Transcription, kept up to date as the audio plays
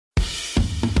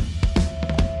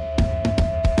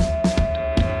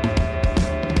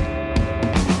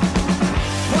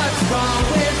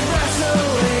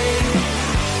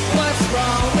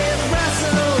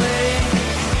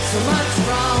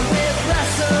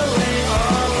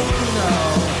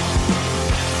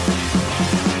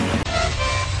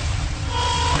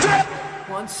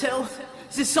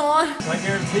this on? I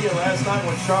guarantee you, last night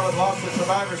when Charlotte lost the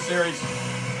Survivor Series,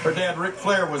 her dad, Ric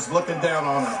Flair, was looking down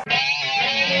on her.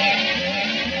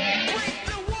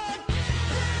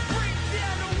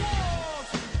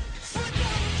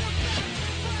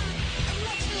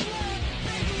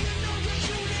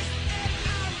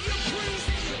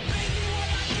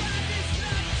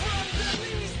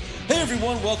 Hey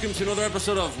everyone, welcome to another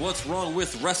episode of What's Wrong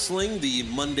with Wrestling, the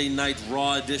Monday Night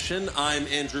Raw edition. I'm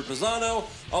Andrew Pisano,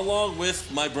 along with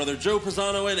my brother Joe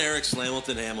Pisano and Eric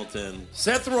Slamilton Hamilton.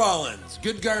 Seth Rollins,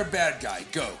 good guy or bad guy?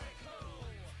 Go.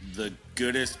 The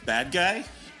goodest bad guy?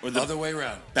 Or the other way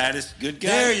around. Baddest good guy?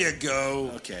 There you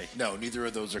go. Okay. No, neither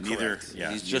of those are correct.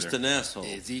 Yeah, He's just an asshole.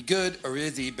 Is he good or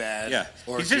is he bad? Yeah.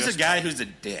 Or he's just a guy who's a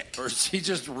dick. Or is he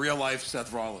just real life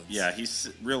Seth Rollins? Yeah, he's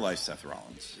real life Seth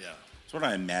Rollins. Yeah. That's what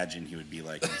I imagine he would be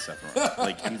like in Seth Rollins,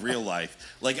 like in real life.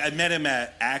 Like I met him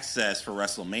at Access for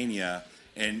WrestleMania,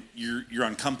 and you're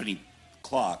on company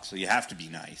clock, so you have to be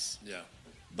nice. Yeah.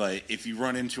 But if you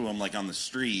run into him like on the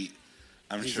street,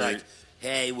 He's sure. like,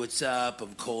 hey, what's up?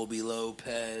 I'm Colby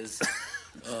Lopez.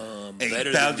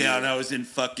 Hey, bow down. I was in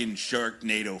fucking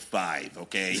Sharknado 5,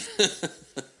 okay?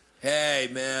 Hey,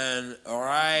 man. All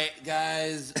right,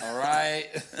 guys. All right.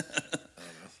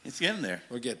 It's getting there.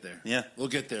 We'll get there. Yeah. We'll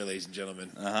get there, ladies and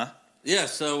gentlemen. Uh-huh. Yeah,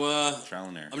 so trial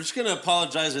and error. I'm just going to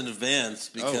apologize in advance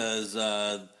because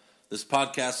this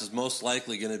podcast is most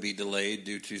likely going to be delayed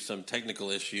due to some technical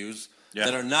issues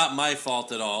that are not my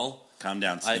fault at all. Calm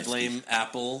down, I Snisky. blame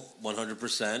Apple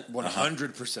 100%.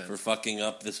 100%. For fucking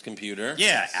up this computer.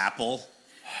 Yeah, Apple.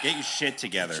 Get your shit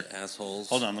together. Bunch of assholes.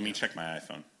 Hold on, let me check my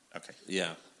iPhone. Okay.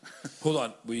 Yeah. Hold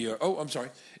on. I'm sorry.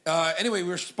 Anyway,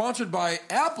 we're sponsored by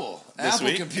Apple. This Apple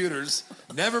week? computers.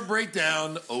 Never break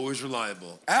down, always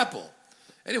reliable. Apple.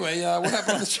 Anyway, what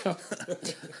happened on the show?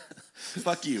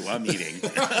 Fuck you, I'm eating.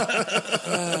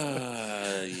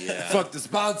 Yeah. Fuck the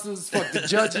sponsors. Fuck the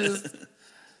judges.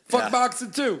 Fuck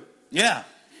boxing, too. Yeah.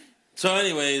 So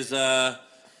anyways, we'll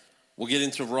get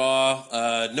into Raw.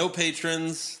 No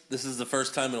patrons. This is the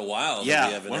first time in a while. Yeah. That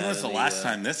we haven't When had was the any, last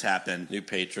time this happened? New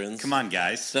patrons. Come on,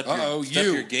 guys. Step Uh-oh,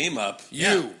 your game up.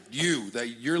 You. That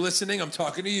you're listening. I'm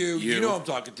talking to you. You know I'm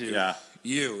talking to. Yeah.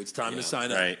 You. It's time to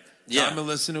sign up. Right. Yeah. Time to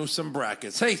listen to some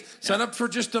brackets. Hey, sign up for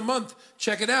just a month.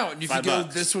 Check it out. And if you go,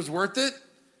 $5. this was worth it,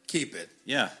 keep it.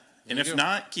 Yeah. And if go.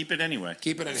 not, keep it anyway.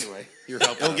 Keep it anyway. You're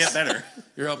helping It'll us. get better.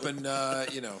 You're helping,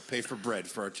 pay for bread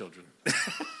for our children.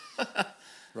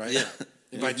 Right? Yeah.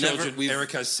 And by children, we've-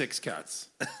 Eric has 6 cats.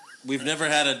 We've never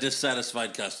had a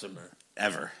dissatisfied customer.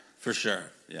 Ever. For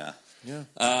sure. Yeah. Yeah.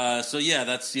 That's,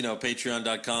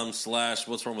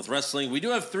 patreon.com/What's Wrong with Wrestling. We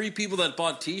do have 3 people that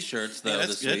bought T-shirts, though, that's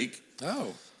this good. week.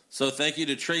 Oh. So thank you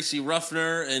to Tracy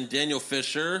Ruffner and Daniel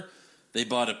Fisher. They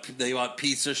bought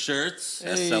pizza shirts.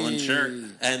 Selling shirt.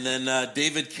 And then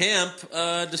David Camp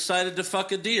decided to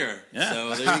fuck a deer. Yeah. So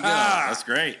there you go. That's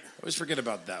great. I always forget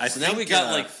about that. I So now we think,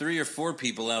 got like 3 or 4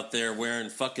 people out there wearing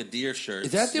fuck a deer shirts.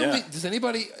 Is that the Yeah. only? Does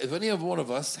anybody? If any of one of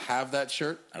us have that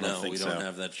shirt? I don't No, think we so. don't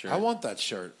have that shirt. I want that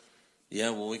shirt. Yeah,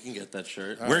 well, we can get that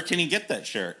shirt. Where can you get that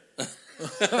shirt?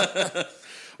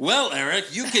 Well, Eric,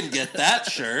 you can get that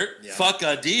shirt. Fuck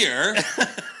a deer.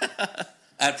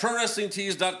 At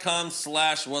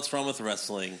ProWrestlingTees.com/What's Wrong with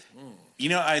Wrestling. You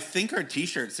know, I think our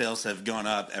T-shirt sales have gone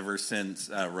up ever since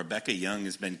Rebecca Young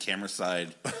has been camera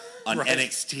side on Right.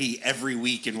 NXT every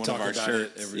week in one of Talk our about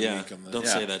shirts. it every Yeah, week. On the, don't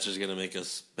Yeah. say that. She's going to make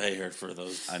us pay her for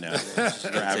those. I know. She's For going to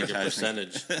take a advertising.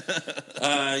 percentage.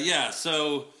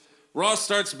 So Raw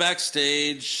starts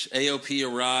backstage. AOP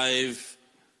arrive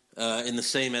in the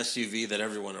same SUV that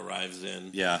everyone arrives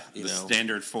in. Yeah, You the know.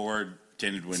 standard Ford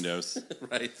tinted windows.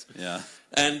 Right. Yeah.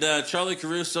 And Charlie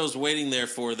Caruso's waiting there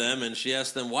for them, and she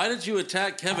asked them, "Why did you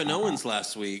attack Kevin Owens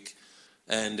last week?"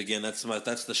 And again, that's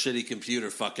the shitty computer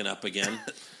fucking up again.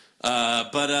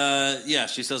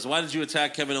 She says, "Why did you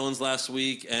attack Kevin Owens last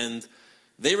week?" And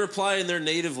they reply in their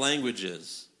native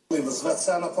languages.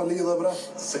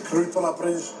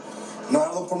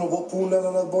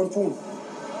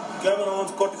 Kevin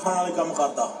Owens ਕੁੱਟ ਖਾਣ ਵਾਲੇ ਕੰਮ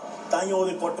ਕਰਦਾ ਤਾਂ ਹੀ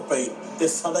ਉਹਦੇ ਕੁੱਟ ਪਈ ਤੇ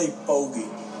ਸਦਾ ਹੀ ਪਾਉਗੀ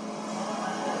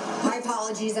My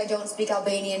apologies, I don't speak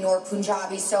Albanian nor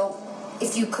Punjabi, so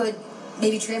if you could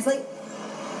maybe translate?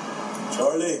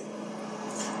 Charlie,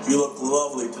 you look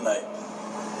lovely tonight.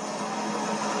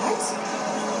 What?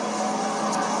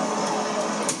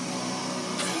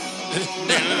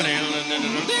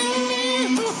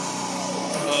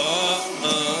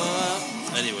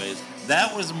 Anyways,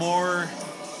 That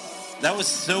was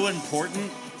so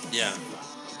important. yeah,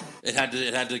 it had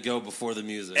to go before the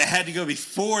music. It had to go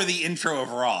before the intro of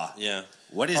Raw. Yeah,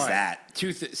 What is All right,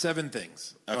 that? 7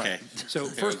 things. All Okay. right. So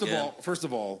first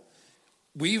of all,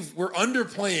 we're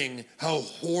underplaying how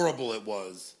horrible it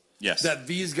was. Yes. That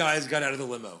these guys got out of the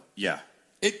limo. Yeah.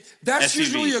 That's SUV.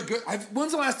 usually a good.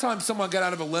 When's the last time someone got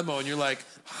out of a limo and you're like,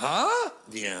 huh?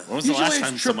 Yeah. When was the Usually last it's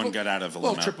time someone got out of a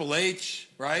limo? Well, Triple H,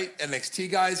 right? NXT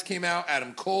guys came out.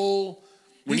 Adam Cole.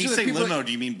 When These you are the say people limo,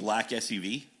 do you mean black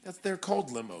SUV? they're called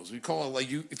limos. We call it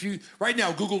if you right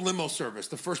now Google limo service,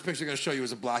 the first picture they're going to show you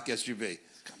is a black SUV.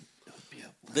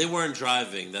 They weren't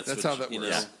driving. That's how that you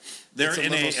works. know. Yeah. They're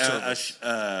in limo a service.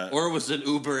 Or was it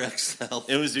Uber XL?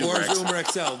 it was Uber. Or X. Uber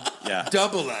XL. Yeah.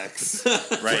 Double X. Right.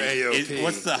 For AOP.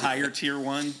 What's the higher tier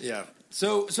one? Yeah.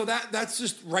 So that's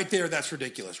just right there. That's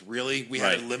ridiculous. Really, we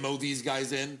had to Right. limo these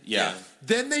guys in. Yeah.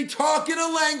 Then they talk in a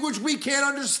language we can't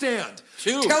understand.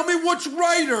 Two. Tell me which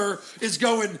writer is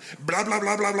going blah blah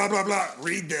blah blah blah blah blah.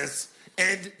 Read this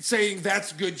and saying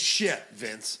that's good shit,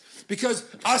 Vince. Because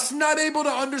us not able to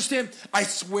understand. I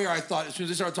swear, I thought as soon as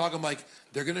they started talking, I'm like,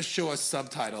 they're gonna show us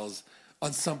subtitles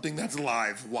on something that's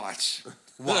live. Watch.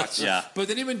 Yeah. But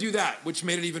they didn't even do that, which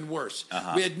made it even worse.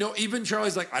 We had even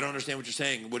Charlie's like, I don't understand what you're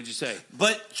saying. What did you say?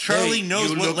 But Charlie Hey, knows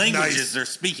you what look languages nice. they're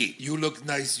speaking. You look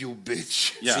nice, you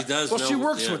bitch. Yeah. She does. Well, know, she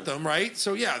works yeah. with them, right?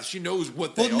 So yeah, she knows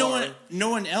what they Well, are. no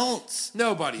one else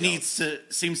Nobody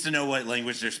seems to know what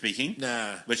language they're speaking.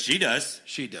 Nah. But she does.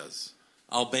 She does.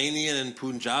 Albanian and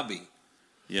Punjabi.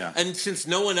 Yeah. And since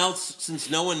no one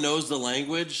knows the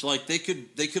language, like they could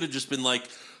have just been like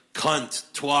cunt,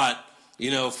 twat,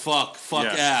 fuck Yeah.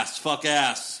 ass, fuck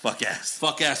ass, Fuck ass.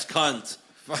 fuck ass cunt.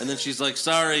 And then she's like,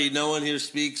 sorry, no one here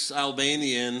speaks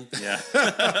Albanian. Yeah. And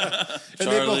they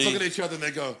both Charlie. look at each other and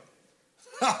they go,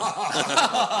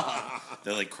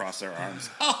 They like cross their arms.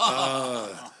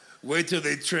 wait till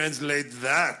they translate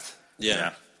that.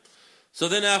 Yeah. So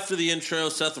then after the intro,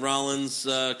 Seth Rollins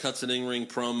cuts an in-ring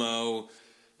promo,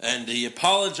 and he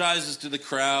apologizes to the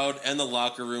crowd and the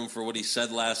locker room for what he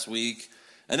said last week.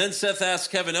 And then Seth asks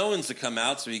Kevin Owens to come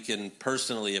out so he can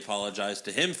personally apologize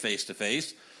to him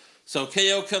face-to-face. So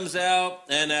KO comes out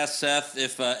and asks Seth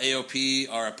if AOP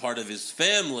are a part of his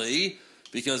family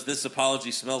because this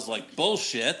apology smells like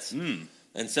bullshit.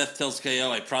 And Seth tells KO,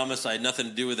 I promise I had nothing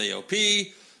to do with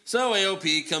AOP. So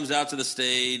AOP comes out to the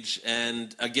stage,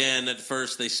 and again, at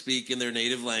first, they speak in their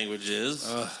native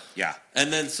languages. Yeah.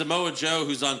 And then Samoa Joe,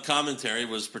 who's on commentary,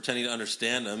 was pretending to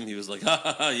understand them. He was like, ha,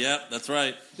 ha, ha, yeah, that's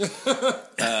right.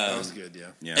 That was good,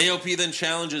 yeah. AOP then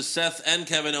challenges Seth and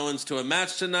Kevin Owens to a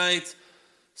match tonight.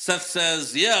 Seth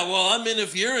says, yeah, well, I'm in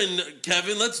if you're in,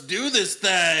 Kevin. Let's do this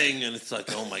thing. And it's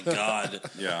like, oh, my God.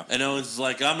 Yeah. And Owens is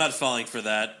like, I'm not falling for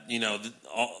that.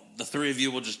 The three of you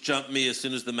will just jump me as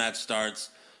soon as the match starts.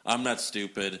 I'm not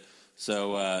stupid.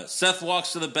 So Seth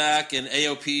walks to the back, and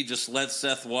AOP just lets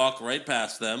Seth walk right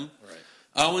past them. Right.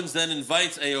 Owens then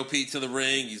invites AOP to the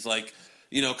ring. He's like,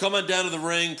 come on down to the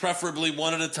ring, preferably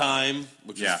one at a time,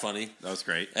 which is funny. That was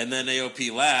great. And then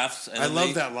AOP laughs. And I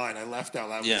love that line. I laughed out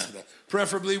loud when I said that.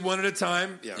 Preferably one at a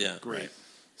time. Yeah, great. Right.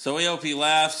 So AOP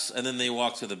laughs, and then they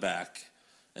walk to the back.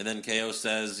 And then KO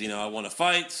says, I want to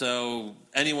fight, so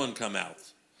anyone come out.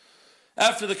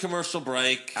 After the commercial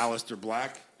break... Aleister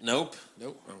Black? Nope.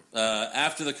 Oh.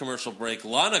 After the commercial break,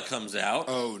 Lana comes out.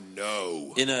 Oh,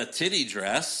 no. In a titty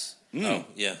dress. Oh,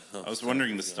 yeah. Oh. I was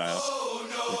wondering the style.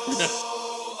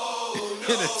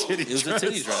 In a titty dress. It was a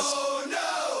titty dress.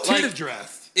 Titty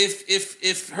dress.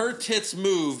 If her tits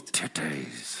moved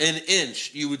an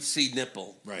inch, you would see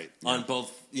nipple. Right. On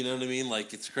both, you know what I mean?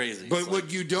 Like, it's crazy. But it's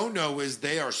what you don't know is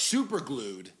they are super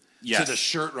glued to the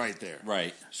shirt right there.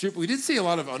 Right. We did see a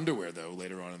lot of underwear, though,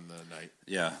 later on in the night.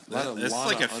 Yeah. It's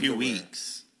like a few underwear.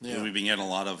 weeks. Yeah. We've been getting a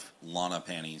lot of Lana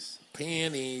panties.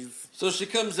 Panties. So she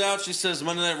comes out, she says,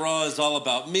 Monday Night Raw is all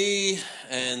about me,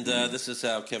 and this is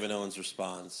how Kevin Owens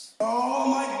responds. Oh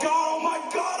my God, oh my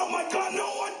God, oh my God, no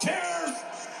one cares!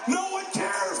 No one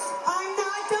cares! I'm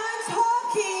not done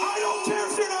talking. I don't care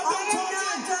if you're not done I am talking!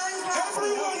 not done talking.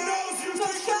 Everyone knows you So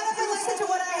think shut up and you're listen to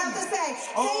what I have to say.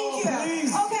 Oh, Thank you.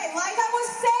 please. Okay, like I was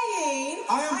saying,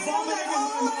 I am know that vomiting in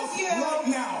all my of mouth you. right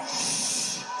now.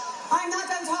 I'm not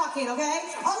done talking, okay?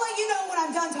 I'll let you know when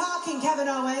I'm done talking, Kevin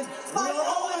Owens. Fight, We're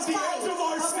all Owens, at the fight. edge of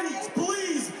our Okay? seats.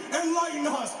 Please enlighten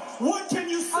us. What can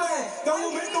you say Okay, that I'm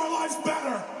will make giving- our lives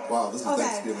better? Wow, this is Okay,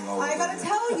 Thanksgiving all over I gotta again.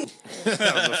 tell you.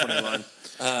 That was a funny line.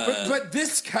 But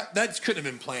that couldn't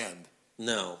have been planned.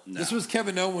 No. This was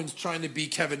Kevin Owens trying to be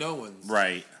Kevin Owens.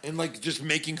 Right. And like just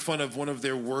making fun of one of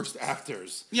their worst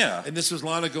actors. Yeah. And this was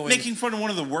Lana going... Making fun of one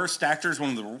of the worst actors,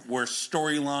 one of the worst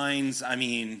storylines. I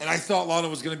mean... And I thought Lana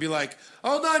was going to be like,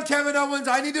 hold on, Kevin Owens,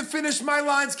 I need to finish my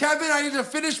lines. Kevin, I need to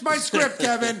finish my script,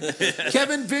 Kevin.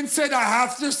 Kevin, Vince said I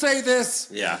have to say this.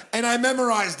 Yeah. And I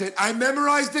memorized it. I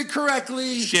memorized it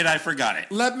correctly. Shit, I forgot it.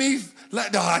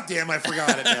 Damn, I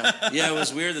forgot it now. Yeah, it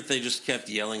was weird that they just kept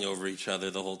yelling over each other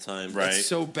the whole time. Right. It's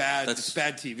so bad. That's it's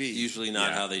bad TV. Usually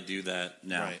not how they do that.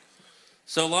 No. Right.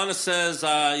 So Lana says,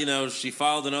 she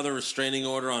filed another restraining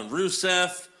order on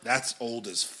Rusev. That's old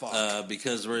as fuck.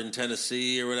 Because we're in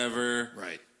Tennessee or whatever.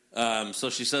 Right. So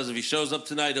she says if he shows up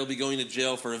tonight, he'll be going to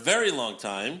jail for a very long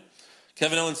time.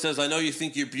 Kevin Owens says, I know you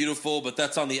think you're beautiful, but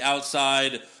that's on the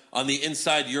outside. On the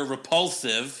inside, you're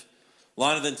repulsive.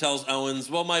 Lana then tells Owens,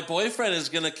 well, my boyfriend is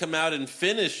going to come out and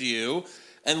finish you.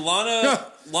 And Lana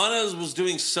was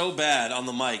doing so bad on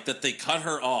the mic that they cut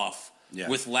her off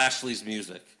with Lashley's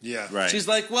music. Yeah. Right. She's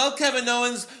like, well, Kevin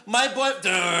Owens, my boy...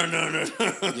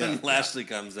 And Lashley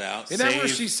comes out. And then where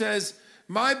she says,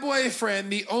 my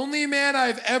boyfriend, the only man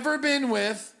I've ever been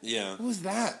with... Yeah. Who was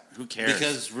that? Who cares?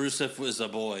 Because Rusev was a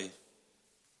boy.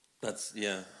 It's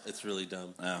really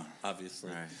dumb. Oh. Obviously.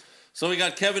 Right. So we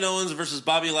got Kevin Owens versus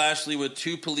Bobby Lashley with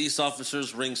 2 police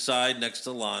officers ringside next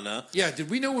to Lana. Yeah, did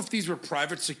we know if these were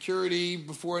private security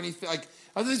before anything? Like,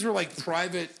 I thought these were like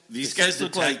private... These guys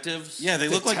look like... detectives. Yeah, they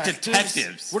look like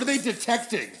detectives. What are they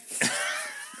detecting?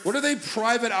 What are they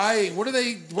private eyeing? What are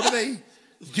they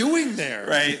doing there?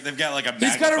 Right, they've got like a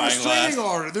He's got a magnifying restraining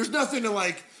glass. order. There's nothing to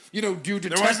like, do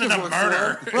detective There wasn't a work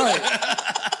murder. for.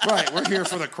 Right, we're here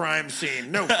for the crime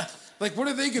scene. No. Like, what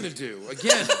are they going to do?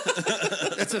 Again,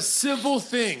 it's a civil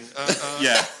thing.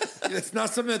 Yeah. It's not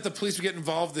something that the police would get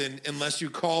involved in unless you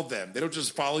called them. They don't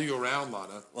just follow you around,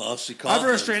 Lana. Well, she I called have a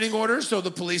them. restraining order, so the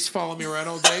police follow me around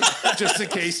all day, just in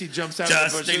case he jumps out of the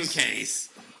Just bushes. in case.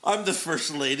 I'm the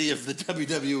first lady of the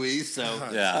WWE, so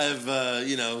Yeah. I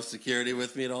have, security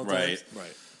with me at all times.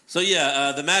 Right. So,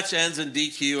 the match ends in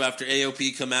DQ after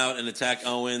AOP come out and attack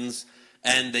Owens,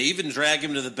 and they even drag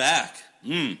him to the back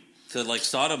to, like,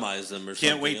 sodomize them or something.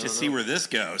 Can't wait to see where this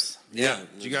goes. Yeah.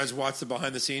 Did you guys watch the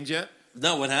behind the scenes yet?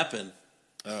 No, what happened?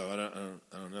 Oh, I don't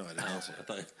know. I didn't also. I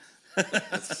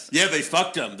thought... Yeah, they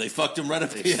fucked him. They fucked him right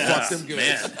up the ass. Fucked him good.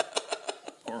 Man.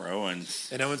 Poor Owens.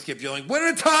 And Owens kept yelling, one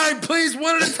at a time, please,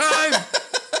 one at a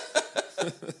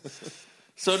time.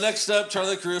 So next up,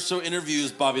 Charlie Caruso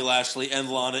interviews Bobby Lashley and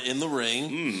Lana in the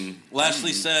ring.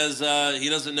 Lashley says he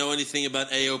doesn't know anything about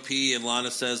AOP, and Lana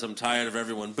says, I'm tired of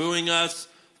everyone booing us.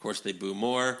 Of course, they boo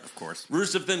more. Of course.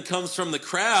 Rusev then comes from the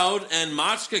crowd, and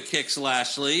Machka kicks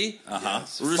Lashley.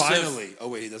 Rusev, Finally. Oh,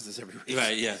 wait, he does this every week.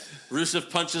 Right, yeah.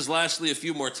 Rusev punches Lashley a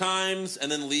few more times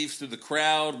and then leaves through the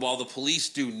crowd while the police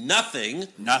do nothing.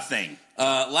 Nothing.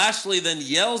 Lashley then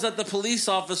yells at the police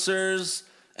officers,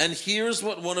 and here's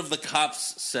what one of the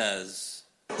cops says.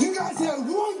 You guys have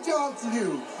one job to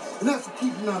do, and that's to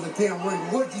keep him out of the damn ring.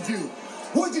 What'd you do?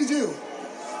 What'd you do?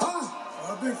 Huh?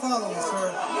 I've been following,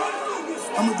 sir.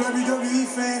 I'm a WWE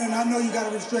fan, and I know you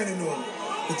got a restraining order.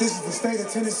 But this is the state of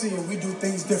Tennessee, and we do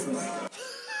things differently.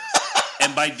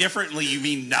 And by differently, you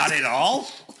mean not at all?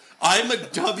 I'm a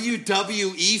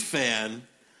WWE fan.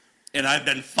 And I've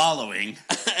been following.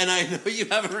 And I know you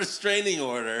have a restraining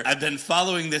order. I've been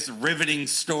following this riveting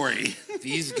story.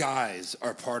 These guys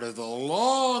are part of the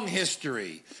long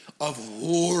history of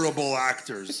horrible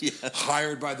actors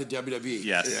hired by the WWE.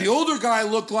 Yes. The older guy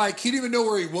looked like he didn't even know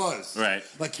where he was. Right.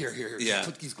 Like, here. Yeah.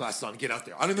 Just put these glasses on. Get out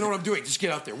there. I don't even know what I'm doing. Just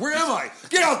get out there. Where am I?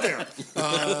 Get out there.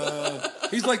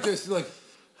 He's like this. He's like,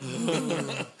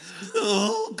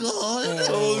 oh, God.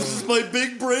 Oh, this is my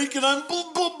big break, and I'm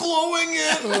blowing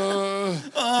it. you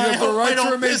have the right to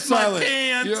remain silent.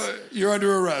 You're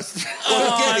under arrest.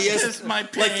 Well, again, I he has, pissed my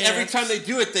like, pants. every time they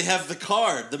do it, they have the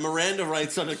card, the Miranda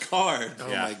rights on a card. Oh,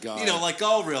 Yeah. my God. You know, like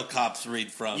all real cops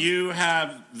read from. You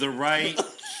have the right.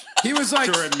 He was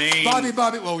like, to remain Bobby,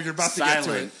 well, you're about to get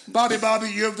to it. silent. Bobby,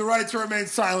 you have the right to remain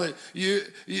silent.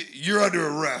 You're under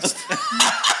arrest.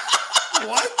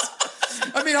 What?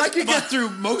 I mean, I can get through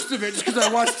most of it just because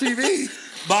I watch TV.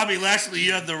 Bobby Lashley,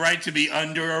 you have the right to be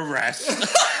under arrest.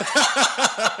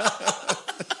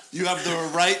 You have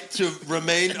the right to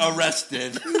remain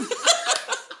arrested.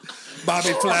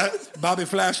 Bobby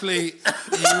Flashley,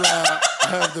 you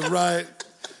have the right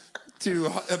to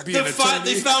be an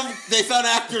attorney. They found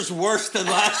actors worse than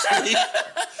Lashley.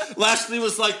 Lashley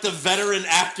was like the veteran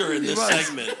actor in this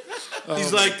segment.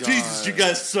 He's like, God. Jesus, you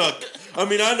guys suck. I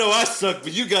mean, I know I suck,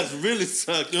 but you guys really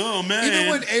suck. Oh, man. Even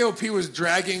when AOP was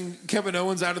dragging Kevin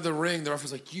Owens out of the ring, the ref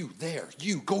was like, you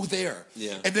go there.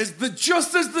 Yeah. And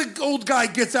just as the old guy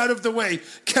gets out of the way,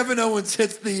 Kevin Owens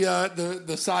hits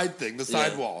the side thing, the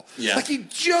side wall. Yeah. Like he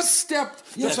just stepped.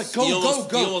 Yes, It's like, go. He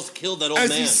almost killed that old As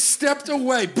man. he stepped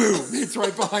away, boom, it's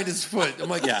right behind his foot. I'm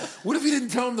like, what if he didn't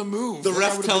tell him to move? The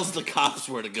ref tells the cops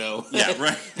where to go. Yeah,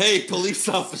 right. Hey, police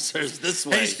officers, this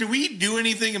way. Hey, should we do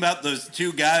anything about those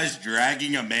two guys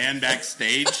dragging a man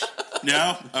backstage?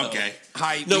 No? Okay.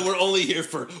 Hi. No, we're only here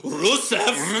for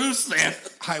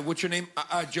Rusev. Hi, what's your name?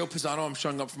 Joe Pisano. I'm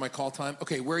showing up for my call time.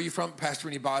 Okay, where are you from?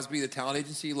 Pastorini Bosby, the talent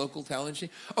agency, local talent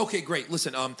agency. Okay, great.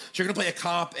 Listen, so you're going to play a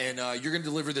cop, and you're going to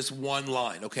deliver this one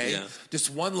line, okay? Yeah. This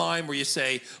one line where you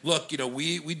say, look,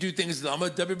 we do things, I'm a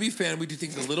WWE fan, we do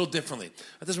things a little differently.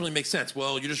 That doesn't really make sense.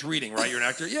 Well, you're just reading, right? You're an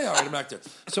actor? Yeah, all right, I'm an actor.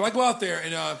 So I go out there,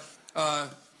 and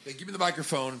they give me the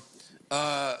microphone.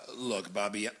 Look,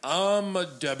 Bobby, I'm a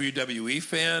WWE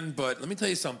fan, but let me tell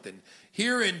you something.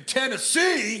 Here in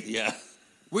Tennessee,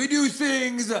 we do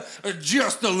things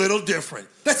just a little different.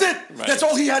 That's it. Right. That's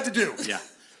all he had to do. Yeah.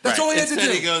 That's all he had Instead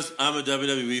to do. he goes, I'm a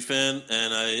WWE fan,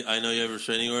 and I know you have a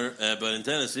restraining order, but in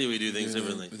Tennessee we do things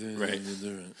differently. Right.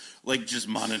 Like just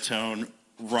monotone,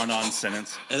 run-on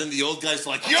sentence. And then the old guy's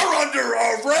like, you're under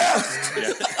arrest!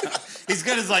 Yeah. He's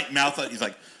got his mouth up. He's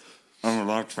like, I'm a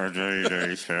doctor,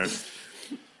 WWE fan.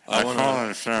 I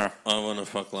want to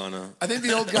fuck Lana. I think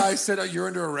the old guy said, you're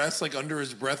under arrest, like under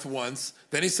his breath once.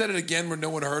 Then he said it again when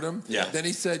no one heard him. Yeah. Then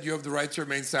he said, you have the right to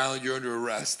remain silent, you're under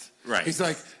arrest. Right. He's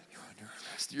like,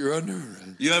 you're under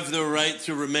arrest. You have the right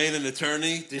to remain an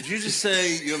attorney? Did you just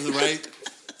say you have the right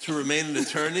to remain an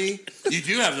attorney? You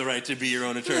do have the right to be your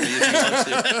own attorney if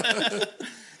you want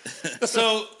to.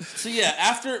 So yeah,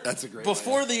 That's a great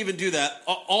before they even do that,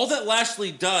 all that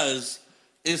Lashley does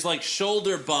is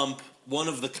shoulder bump one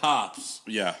of the cops.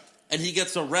 Yeah. And he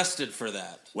gets arrested for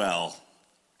that. Well.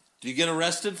 Do you get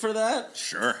arrested for that?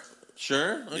 Sure.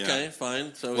 Sure? Okay, Yeah.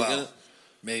 fine. So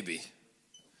maybe.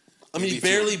 I mean, he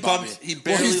barely bumped. He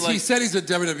he said he's a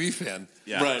WWE fan.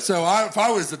 Yeah. Right. So if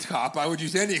I was the cop, I would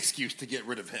use any excuse to get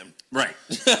rid of him. Right.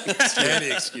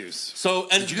 Any excuse. So,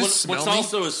 and Did you just what's smell me?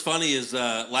 also as funny is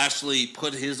Lashley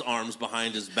put his arms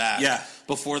behind his back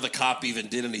before the cop even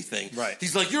did anything. Right.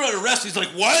 He's like, you're under arrest. He's like,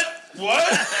 what? What?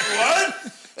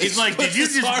 He's like, did you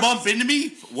just bump into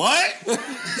me? What?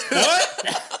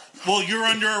 What? Well, you're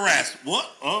under arrest. What?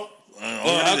 Oh,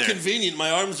 how convenient.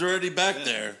 My arms are already back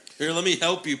there. Here, let me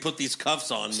help you put these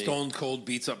cuffs on me. Stone Cold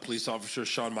beats up police officers.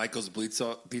 Shawn Michaels beats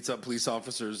up police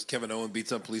officers. Kevin Owens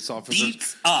beats up police officers.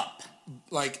 Beats up.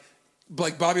 Like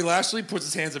Bobby Lashley puts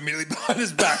his hands immediately behind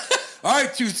his back. All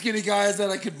right, two skinny guys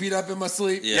that I could beat up in my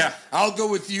sleep. Yeah. I'll go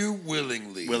with you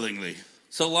willingly.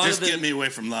 So Lana just get me away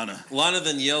from Lana. Lana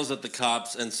then yells at the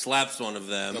cops and slaps one of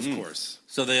them. Of course.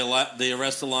 So they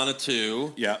arrest Lana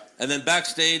too. Yeah. And then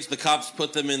backstage, the cops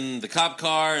put them in the cop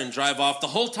car and drive off. The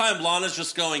whole time, Lana's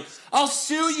just going, "I'll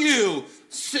sue you,"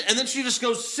 and then she just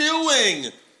goes,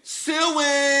 "Suing."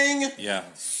 Yeah.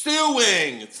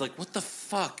 Suing. It's like, what the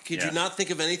fuck? Could you not think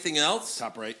of anything else?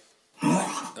 Top right.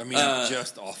 I mean,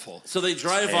 just awful. So they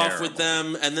drive off with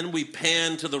them, and then we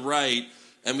pan to the right,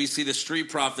 and we see the Street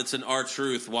Profits and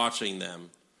R-Truth watching them.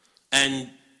 And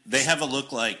they have a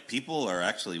look like people are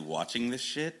actually watching this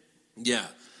shit. Yeah.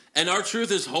 And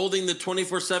R-Truth is holding the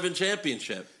 24/7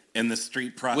 championship. And the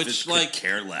Street Profits could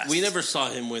care less. We never saw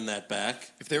him win that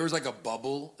back. If there was a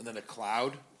bubble and then a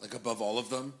cloud, above all of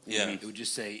them, it would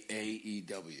just say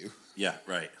AEW. Yeah,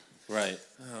 right. Right.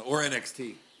 Or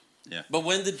NXT. Yeah. But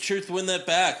when did Truth win that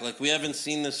back? We haven't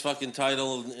seen this fucking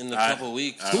title in a couple of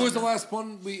weeks. Who was the last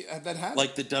one that had?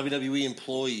 The WWE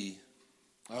employee.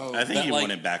 Oh, I think he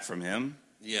won it back from him.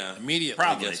 Yeah. Immediately.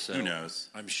 Probably. I guess so. Who knows?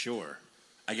 I'm sure.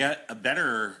 I got a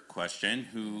better question.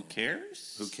 Who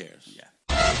cares? Who cares? Yeah.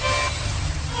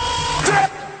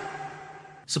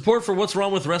 Support for What's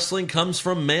Wrong with Wrestling comes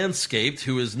from Manscaped,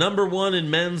 who is #1 in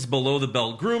men's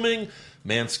below-the-belt grooming.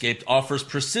 Manscaped offers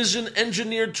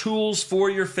precision-engineered tools for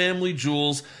your family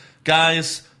jewels.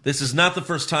 Guys, this is not the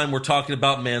first time we're talking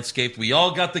about Manscaped. We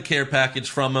all got the care package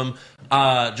from them.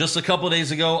 Just a couple of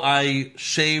days ago, I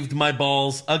shaved my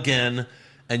balls again,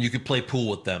 and you could play pool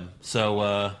with them.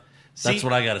 So that's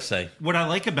what I got to say. What I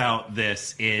like about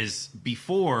this is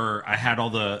before I had all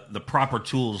the proper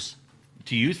tools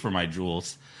to use for my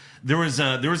jewels, there was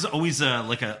always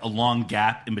a long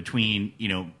gap in between,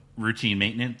 routine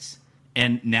maintenance.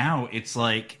 And now it's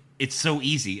it's so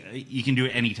easy. You can do it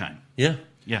anytime. Yeah.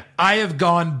 Yeah. I have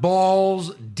gone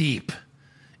balls deep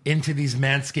into these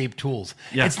Manscaped tools.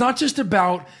 Yeah. It's not just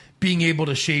about being able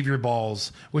to shave your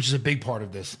balls, which is a big part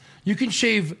of this. You can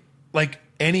shave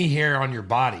any hair on your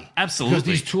body. Absolutely. Because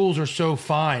these tools are so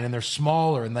fine and they're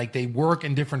smaller and like they work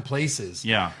in different places.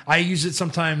 Yeah. I use it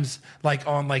sometimes like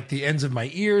on like the ends of my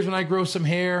ears when I grow some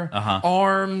hair,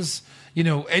 arms,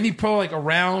 any pro like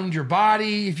around your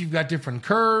body if you've got different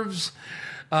curves.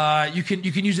 You can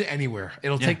use it anywhere.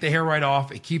 It'll take the hair right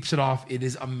off. It keeps it off. It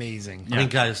is amazing. I mean,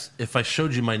 guys, if I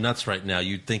showed you my nuts right now,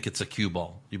 you'd think it's a cue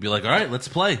ball. You'd be like, all right, let's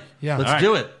play. Yeah. Let's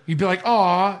do it. You'd be like,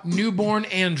 aw, newborn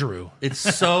Andrew. It's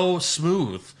so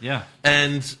smooth. Yeah.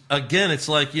 And again, it's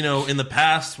like, in the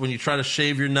past when you try to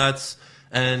shave your nuts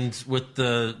and with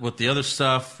the other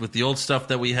stuff, with the old stuff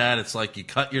that we had, it's like you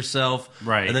cut yourself.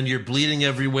 Right. And then you're bleeding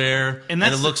everywhere. And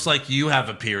it looks like you have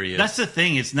a period. That's the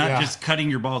thing. It's not just cutting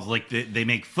your balls. Like they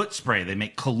make foot spray, they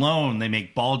make cologne, they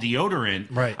make ball deodorant.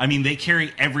 Right. I mean, they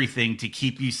carry everything to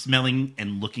keep you smelling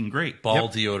and looking great. Ball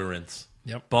deodorants.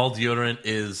 Yep. Ball deodorant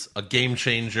is a game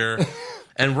changer.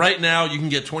 And right now, you can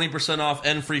get 20% off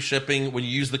and free shipping when you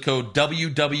use the code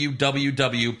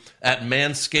WWWW at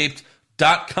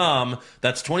Manscaped.com.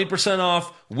 That's 20%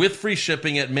 off with free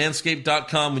shipping at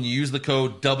manscaped.com when you use the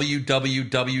code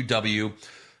WWWW.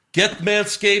 Get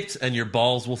Manscaped and your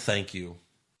balls will thank you.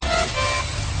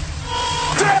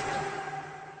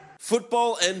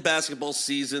 Football and basketball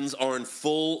seasons are in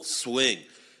full swing.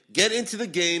 Get into the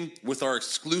game with our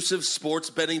exclusive sports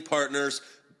betting partners,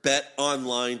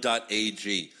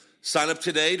 betonline.ag. Sign up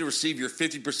today to receive your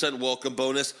 50% welcome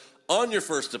bonus on your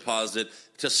first deposit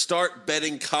to start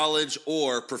betting college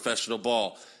or professional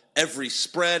ball. Every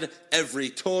spread, every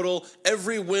total,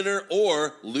 every winner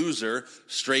or loser,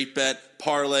 straight bet,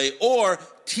 parlay, or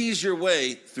tease your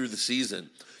way through the season.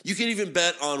 You can even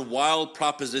bet on wild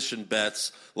proposition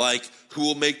bets like who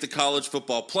will make the college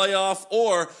football playoff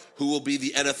or who will be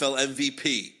the NFL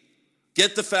MVP.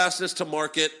 Get the fastest to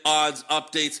market odds,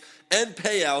 updates, and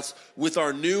payouts with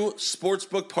our new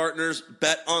sportsbook partners,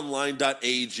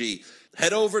 betonline.ag.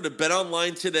 Head over to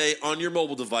BetOnline today on your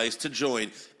mobile device to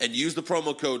join and use the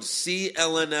promo code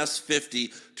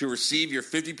CLNS50 to receive your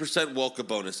 50% welcome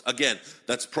bonus. Again,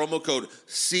 that's promo code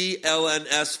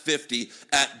CLNS50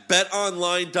 at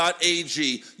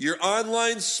betonline.ag, your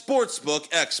online sportsbook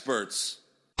experts.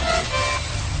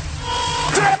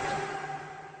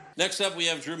 Next up, we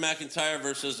have Drew McIntyre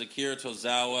versus Akira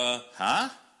Tozawa. Huh?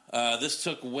 This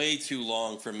took way too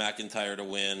long for McIntyre to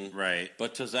win. Right.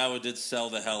 But Tozawa did sell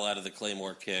the hell out of the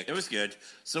Claymore kick. It was good.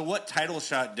 So what title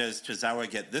shot does Tozawa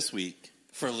get this week?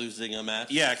 For losing a match?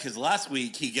 Yeah, because last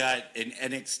week he got an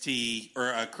NXT or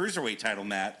a Cruiserweight title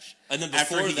match. And then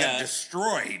before after he that, got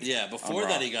destroyed. Yeah, before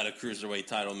that he got a Cruiserweight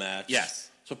title match. Yes.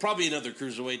 So probably another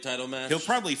Cruiserweight title match. He'll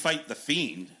probably fight The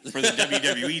Fiend for the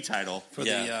WWE title. For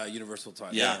the Universal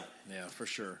title. Yeah. Yeah, for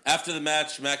sure. After the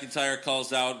match, McIntyre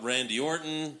calls out Randy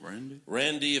Orton.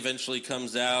 Randy eventually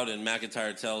comes out, and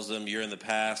McIntyre tells him, "You're in the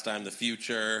past, I'm the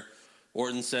future."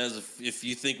 Orton says, if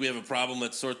you think we have a problem,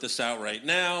 let's sort this out right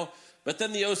now. But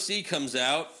then the OC comes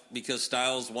out because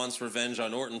Styles wants revenge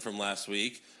on Orton from last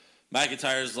week.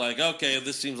 McIntyre's like, okay,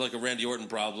 this seems like a Randy Orton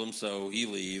problem, so he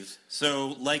leaves.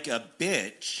 So, like a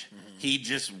bitch, he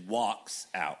just walks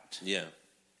out. Yeah.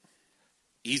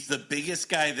 He's the biggest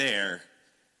guy there,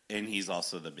 and he's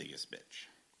also the biggest bitch.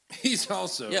 He's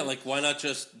also... Yeah, like, why not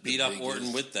just beat up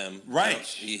Orton with them? Right.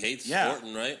 He hates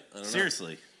Orton, right? I don't know.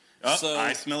 Seriously. Oh, So-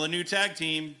 I smell a new tag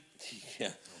team.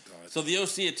 Yeah. So the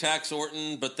OC attacks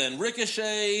Orton, but then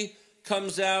Ricochet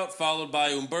comes out, followed by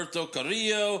Humberto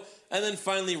Carrillo, and then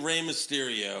finally Rey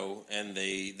Mysterio. And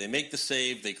they make the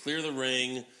save. They clear the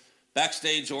ring.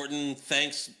 Backstage, Orton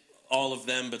thanks all of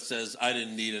them, but says, I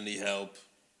didn't need any help.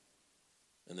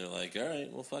 And they're like, all right,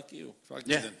 well, fuck you. Fuck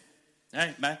you then. All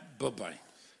right, bye. Bye-bye.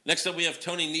 Next up, we have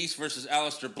Tony Nese versus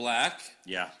Aleister Black.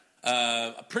 Yeah.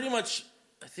 Pretty much,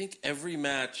 I think every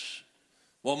match...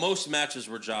 Well, most matches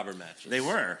were jobber matches. They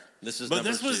were. This But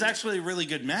this was 2. actually a really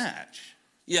good match.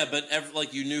 Yeah,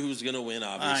 but you knew who was going to win,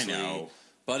 obviously. I know.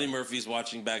 Buddy Murphy's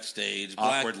watching backstage.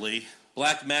 Awkwardly.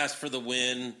 Black Mass for the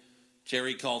win.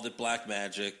 Jerry called it Black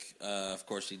Magic. Of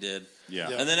course he did.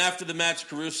 Yeah. And then after the match,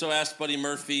 Caruso asked Buddy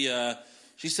Murphy,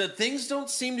 she said, things don't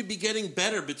seem to be getting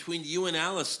better between you and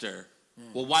Aleister.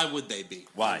 Well, why would they be?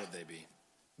 Why would they be?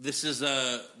 This is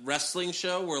a wrestling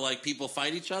show where, people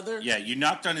fight each other? Yeah, you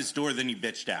knocked on his door, then you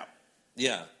bitched out.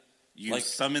 Yeah. You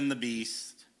summoned the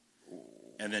beast,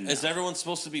 and then... Is everyone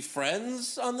supposed to be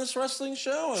friends on this wrestling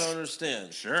show? I don't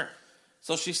understand. Sure.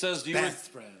 So she says, do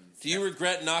you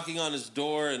regret knocking on his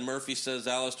door? And Murphy says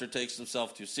Aleister takes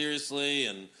himself too seriously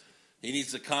and he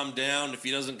needs to calm down. If he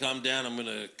doesn't calm down, I'm going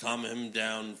to calm him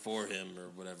down for him or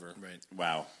whatever. Right.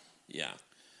 Wow. Yeah.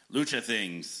 Lucha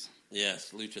things.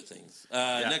 Yes, lucha things.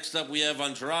 Next up, we have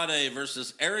Andrade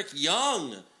versus Eric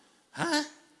Young. Huh?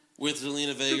 with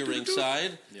Zelina Vega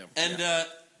ringside. Yeah. And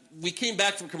we came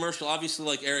back from commercial. Obviously,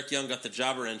 like Eric Young got the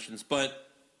jobber entrance, but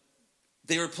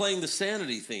they were playing the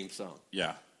Sanity theme song.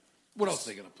 Yeah. What else are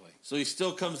they going to play? So he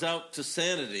still comes out to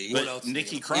Sanity. But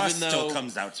Nikki Cross even though, still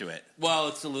comes out to it. Well,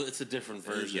 it's a different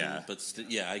version. Yeah. But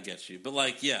I get you. But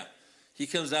like, yeah, he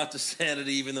comes out to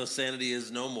Sanity even though Sanity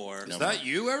is no more. Is that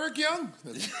you, Eric Young?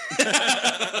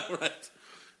 Right.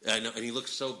 I know, and he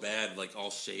looks so bad, like all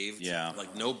shaved. Yeah.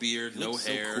 Like no beard, no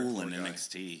hair. So cool in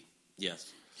NXT.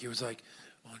 Yes. He was like,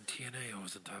 on TNA, I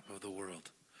was on top of the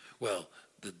world. Well,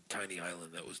 the tiny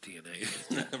island that was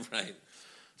TNA. Right.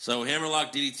 So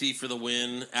Hammerlock DDT for the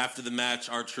win. After the match,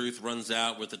 R-Truth runs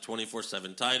out with the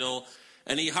 24/7 title,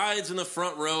 and he hides in the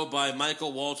front row by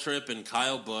Michael Waltrip and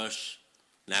Kyle Busch,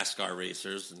 NASCAR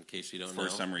racers, in case you don't know. For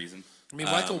some reason. I mean,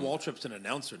 Michael Waltrip's an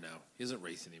announcer now. He doesn't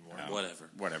race anymore.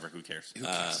 Whatever. Who cares?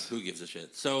 Who gives a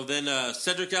shit? So then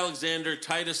Cedric Alexander,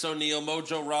 Titus O'Neil,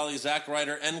 Mojo Rawley, Zack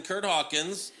Ryder, and Kurt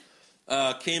Hawkins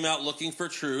came out looking for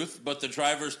Truth, but the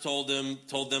drivers told them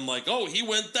like, oh, he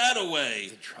went that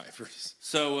away. The drivers.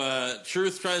 So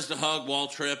Truth tries to hug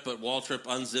Waltrip, but Waltrip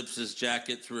unzips his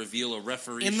jacket to reveal a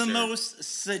referee in the shirt. most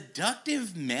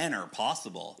seductive manner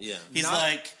possible. Yeah. He's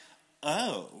like,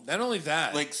 oh. Not only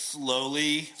that. Like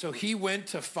slowly. So he went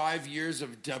to 5 years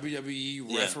of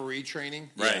WWE referee training.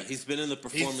 Right. Yeah, he's been in the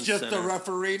performance He's just center. a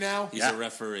referee now? He's a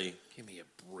referee. Give me a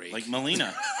break. Like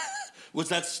Melina.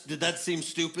 Did that seem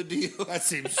stupid to you? That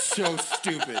seems so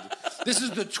stupid. This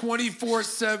is the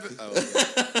 24/7. Oh,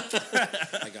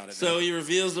 I got it. So he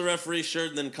reveals the referee shirt,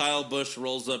 and then Kyle Busch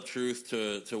rolls up Truth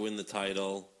to win the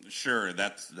title. Sure,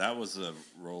 that was a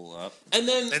roll up. And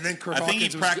then Kurt I think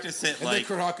Hawkins he practiced it and like. then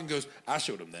Kurt Hawkins goes, I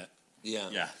showed him that. Yeah.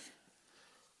 Yeah.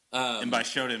 And by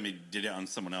showed him, he did it on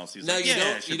someone else. He was Now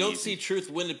like, you don't see Truth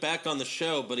win it back on the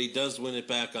show, but he does win it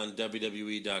back on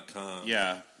WWE.com.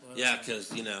 Yeah. Yeah,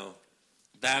 because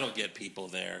that'll get people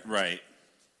there. Right.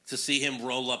 To see him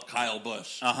roll up Kyle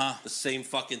Busch. Uh-huh. The same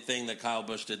fucking thing that Kyle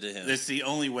Busch did to him. That's the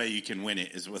only way you can win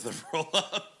it is with a roll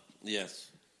up.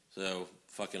 Yes. So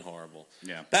fucking horrible.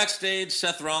 Yeah. Backstage,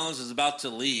 Seth Rollins is about to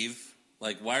leave.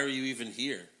 Like, why are you even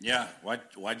here? Yeah.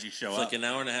 Why'd you show It's up? like an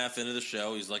hour and a half into the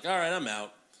show. He's like, all right, I'm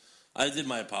out. I did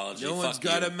my apology. No one's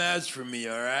got a match for me,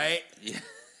 all right? Yeah.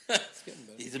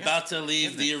 He's about to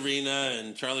leave the arena,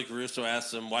 and Charlie Caruso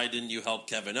asks him, why didn't you help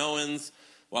Kevin Owens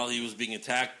while he was being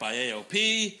attacked by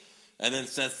AOP? And then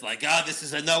Seth's like, this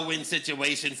is a no-win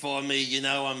situation for me.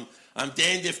 I'm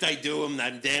damned if I do and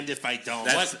I'm damned if I don't.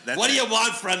 What do you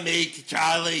want from me,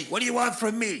 Charlie? What do you want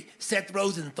from me? Seth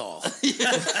Rosenthal.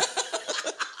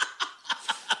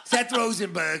 Seth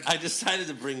Rosenberg. I decided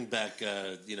to bring back,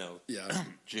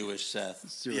 Jewish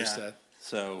Seth. Jewish Seth.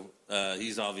 So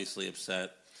he's obviously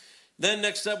upset. Then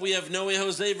next up, we have Noe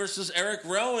Jose versus Eric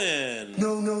Rowan.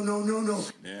 No.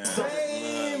 Yeah.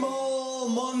 Same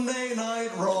old Monday Night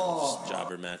Raw. Just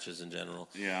jobber matches in general.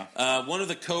 Yeah. One of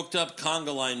the coked up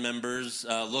conga line members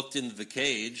looked into the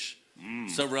cage.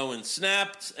 So Rowan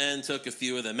snapped and took a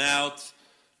few of them out.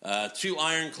 2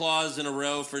 iron claws in a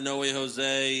row for Noe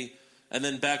Jose. And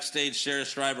then backstage, Sheriff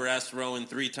Schreiber asked Rowan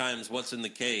 3 times what's in the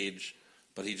cage,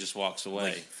 but he just walks away.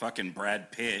 Like fucking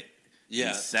Brad Pitt. Yeah.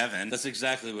 in 7. That's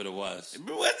exactly what it was.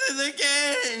 What's in the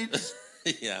cage?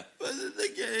 Yeah. What's in the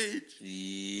cage?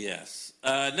 Yes.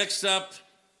 Next up,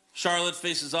 Charlotte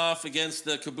faces off against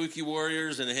the Kabuki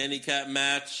Warriors in a handicap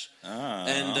match.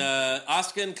 And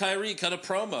Asuka and Kairi cut a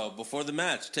promo before the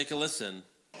match. Take a listen.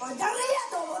 Oh,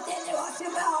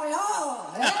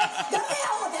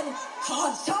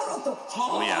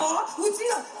 yeah.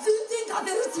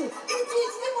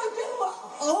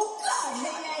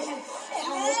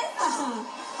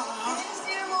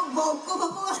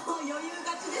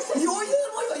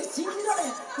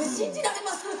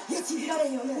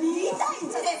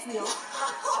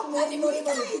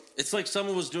 It's like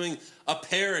someone was doing a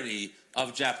parody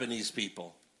of Japanese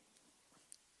people.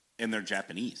 And they're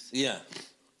Japanese. Yeah.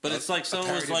 But it's like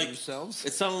someone was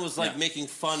like making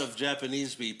fun of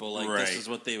Japanese people. Like this is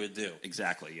what they would do.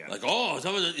 Exactly. Yeah. Like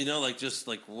just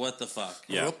like what the fuck.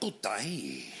 Yeah.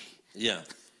 Yeah.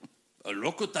 A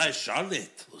Rokotai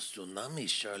Charlotte. Tsunami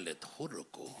Charlotte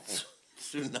Horoko.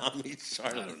 Tsunami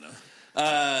Charlotte. I don't know.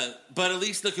 But at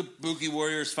least the Kabuki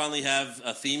Warriors finally have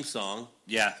a theme song.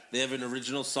 Yeah. They have an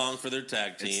original song for their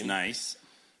tag team. It's nice.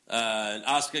 And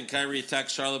Asuka and Kairi attack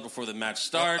Charlotte before the match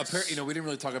starts. We didn't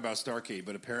really talk about Starrcade,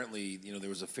 but apparently, there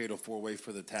was a fatal 4-way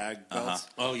for the tag belts.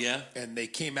 Oh, yeah? And they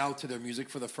came out to their music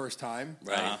for the first time.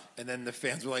 Right. And then the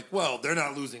fans were like, well, they're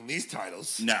not losing these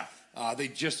titles. No. They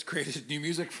just created new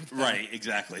music for them. Right,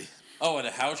 exactly. Oh, at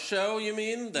a house show, you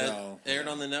mean? That No. aired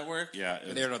on the network? Yeah,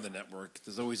 It aired on the network.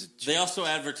 There's always a They also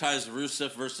advertised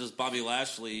Rusev versus Bobby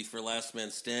Lashley for Last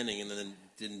Man Standing and then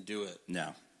didn't do it.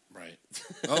 no, right.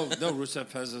 Oh no,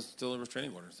 Rusev has still a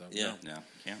restraining order. So Yeah. no,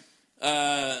 can't.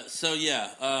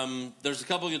 There's a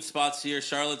couple good spops here.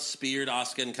 Charlotte speared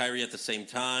Asuka and Kyrie at the same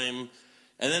time.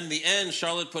 And then in the end,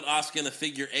 Charlotte put Asuka in a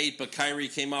figure 8, but Kyrie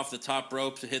came off the top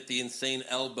rope to hit the insane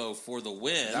elbow for the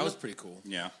win. that was pretty cool.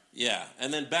 Yeah. Yeah.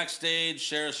 And then backstage,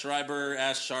 Sarah Schreiber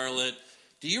asked Charlotte,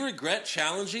 "Do you regret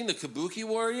challenging the Kabuki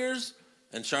Warriors?"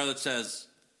 And Charlotte says,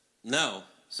 "No."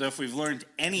 So if we've learned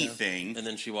anything, And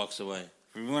then she walks away.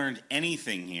 if we've learned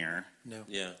anything here, No.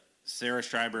 Yeah. Sarah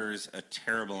Schreiber's a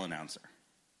terrible announcer.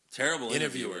 Terrible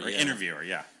Interviewer. interviewer. Or Yeah. interviewer,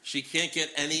 yeah. She can't get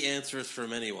any answers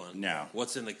from anyone. No.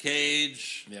 What's in the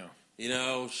cage? Yeah. You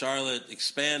know, Charlotte,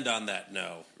 expand on that.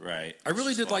 No. Right. I really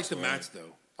Just did like walks the away. match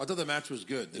though. I thought the match was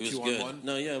good. The It was 2-on-1. good.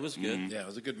 No, yeah, it was good. Yeah, it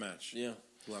was a good match. Yeah.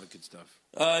 A lot of good stuff.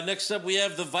 Next up, we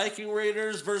have the Viking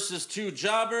Raiders versus 2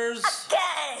 jobbers.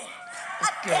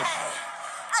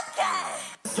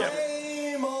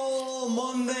 Same old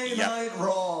Monday Night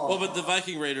Raw. Well, but the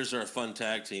Viking Raiders are a fun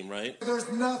tag team, right? There's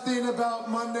nothing about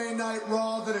Monday Night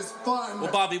Raw that is fun.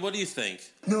 Well, Bobby, what do you think?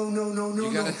 No.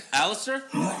 You gotta, Alistair?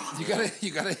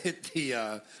 you gotta hit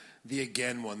the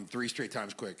again one 3 straight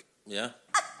times quick. Yeah.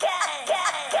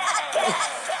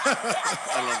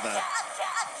 I love that.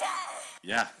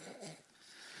 Yeah.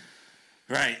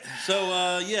 Right. So,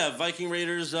 Viking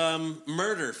Raiders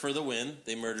murder for the win.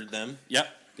 They murdered them. Yep.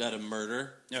 Got a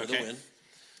murder for the Okay. win.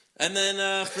 And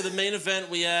then for the main event,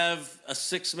 we have a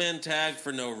 6-man tag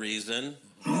for no reason.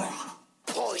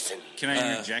 Can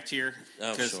I interject here?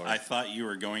 Oh, Because sure. I thought you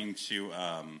were going to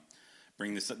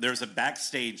bring this up. There was a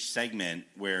backstage segment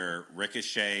where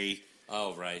Ricochet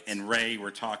Oh, right. and Ray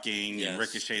were talking, Yes. and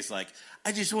Ricochet's like,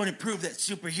 "I just want to prove that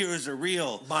superheroes are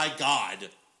real." My God.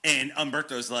 And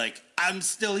Umberto's like, "I'm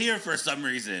still here for some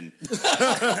reason."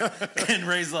 And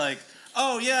Ray's like,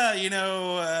 "Oh,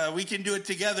 yeah, we can do it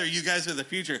together. You guys are the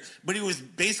future." But it was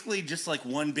basically just like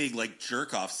one big like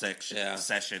jerk-off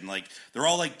session. Like, they're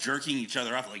all like jerking each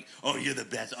other off like, "Oh, you're the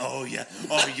best. Oh, yeah.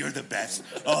 Oh, you're the best.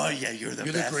 Oh, yeah, you're the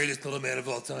You're best." the greatest little man of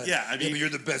all time. Yeah, I mean- but you're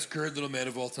the best current little man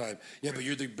of all time. Yeah, but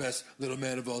you're the best little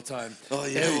man of all time. Oh,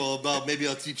 yeah. Hey. Well, Bob, maybe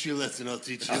I'll teach you a lesson. I'll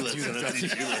teach you a lesson. I'll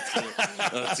teach you a lesson.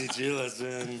 I'll teach you a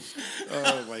lesson.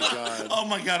 Oh my god. Oh,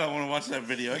 my God, I want to watch that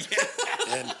video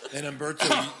again. And Umberto,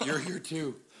 you're here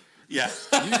too. Yeah.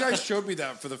 You guys showed me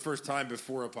that for the first time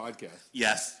before a podcast.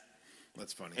 Yes.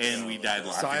 That's funny. And we died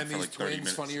laughing Siamese for like 30 twins,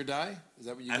 minutes. Funny or Die? Is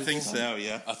that what you I think Googled? so,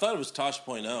 yeah. I thought it was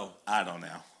Tosh.0. I don't know.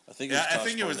 I think it was I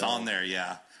think it was Tosh.0. on there,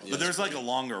 yeah. But there's like a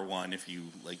longer one if you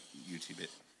like YouTube it.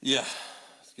 Yeah,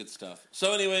 it's good stuff.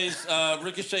 So, anyways,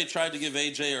 Ricochet tried to give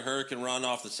AJ a Hurricane Run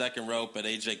off the second rope, but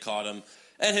AJ caught him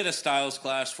and hit a Styles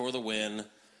Clash for the win.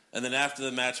 And then after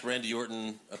the match, Randy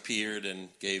Orton appeared and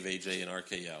gave AJ an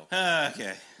RKO.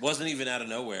 Okay. Wasn't even out of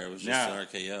nowhere. It was just an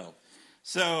RKO.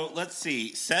 So let's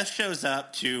see. Seth shows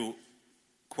up to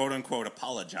quote unquote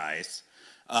apologize.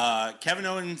 Kevin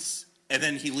Owens, and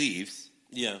then he leaves.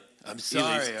 Yeah. I'm He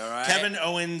sorry, leaves. all right? Kevin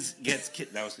Owens gets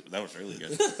that was really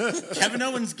good. Kevin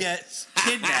Owens gets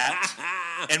kidnapped,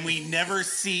 and we never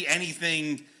see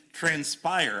anything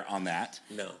transpire on that.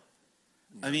 No.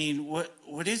 I mean, what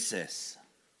is this?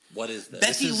 What is this?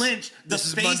 Becky Lynch, the this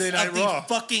is face Monday Night of the Raw.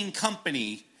 fucking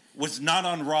company, was not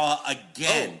on Raw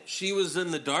again. Oh, she was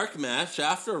in the dark match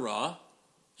after Raw.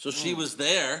 So she was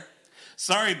there.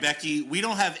 Sorry, Becky, we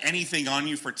don't have anything on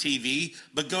you for TV,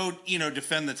 but go,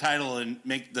 defend the title and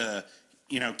make the,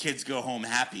 kids go home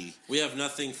happy. We have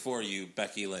nothing for you,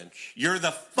 Becky Lynch. You're the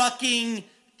fucking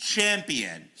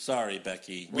champion. Sorry,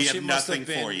 Becky. We have nothing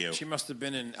for you. She must have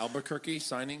been in Albuquerque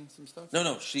signing some stuff.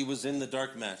 No, she was in the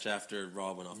dark match after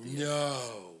Raw went off the air.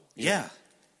 No. Yeah.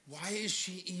 Why is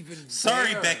she even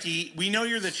Sorry, there? Becky, we know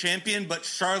you're the champion, but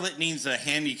Charlotte needs a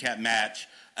handicap match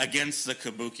against the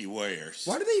Kabuki Warriors.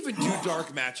 Why do they even do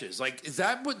dark matches? Like, is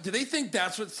that what? Do they think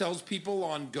that's what sells people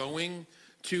on going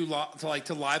to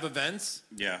live events?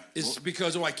 Yeah. Is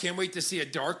because I can't wait to see a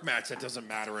dark match that doesn't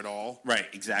matter at all. Right,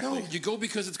 exactly. No, you go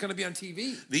because it's going to be on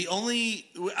TV.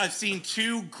 I've seen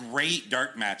 2 great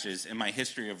dark matches in my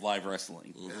history of live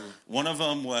wrestling. Mm-hmm. One of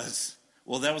them was,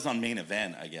 that was on Main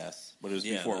Event, I guess, but it was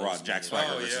before that Raw. was Jack Main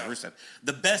Swagger Event. versus Oh, Rusev.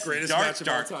 The best Greatest dark match of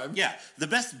all time. Yeah, the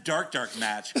best dark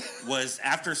match was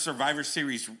after Survivor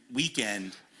Series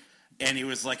weekend, and it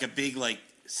was like a big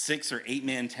 6 or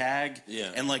 8-man tag.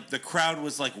 Yeah. And the crowd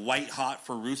was white hot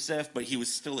for Rusev, but he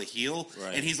was still a heel.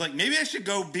 Right. And he's like, maybe I should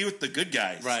go be with the good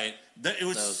guys. Right. It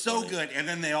was That was so funny. good. And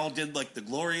then they all did the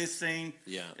glorious thing.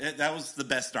 Yeah. That was the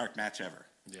best dark match ever.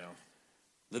 Yeah.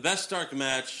 The best dark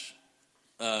match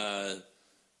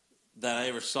that I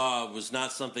ever saw was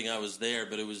not something I was there,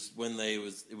 but it was when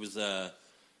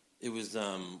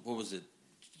what was it?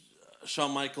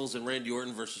 Shawn Michaels and Randy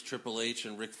Orton versus Triple H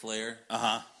and Ric Flair.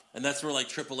 And that's where like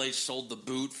Triple H sold the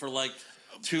boot for like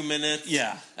 2 minutes.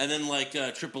 Yeah. And then like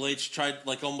Triple H tried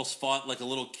like almost fought like a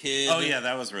little kid. Oh yeah,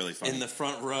 that was really funny. In the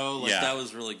front row. Like that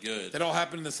was really good. That all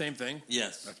happened in the same thing?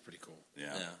 Yes. That's pretty cool.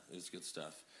 Yeah, it was good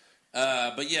stuff.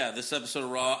 But yeah, this episode of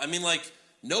Raw, I mean like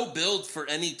no build for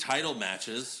any title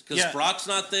matches because Brock's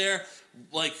not there.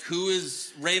 Like, who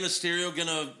is Rey Mysterio going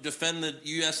to defend the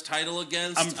U.S. title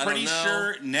against? I'm pretty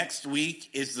sure next week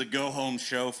is the go-home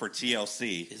show for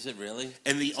TLC. Is it really?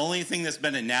 And the only thing that's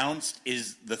been announced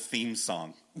is the theme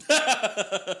song.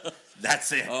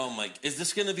 That's it. Oh, my. Is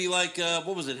this going to be like,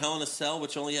 what was it, Hell in a Cell,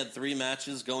 which only had 3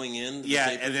 matches going in? Yeah,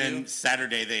 and then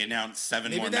Saturday they announced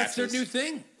 7 more matches. Maybe that's their new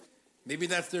thing. Maybe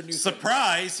that's their new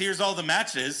surprise. Here's all the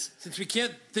matches. Since we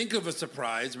can't think of a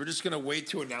surprise, we're just going to wait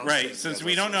to announce it. Right, since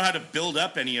we don't know how to build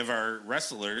up any of our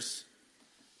wrestlers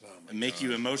and make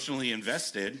you emotionally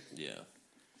invested. Yeah.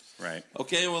 Right.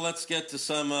 Okay, well, let's get to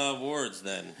some awards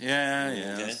then. Yeah,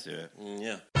 okay. Let's do it.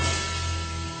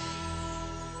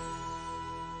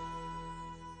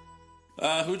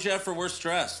 Who'd you have for worst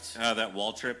dressed? That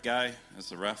Waltrip guy. That's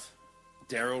the ref.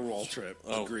 Daryl Waltrip.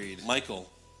 Oh, agreed. Michael.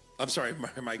 I'm sorry,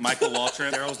 Michael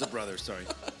Waltrip. Daryl's the brother, sorry.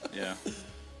 Yeah.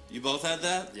 You both had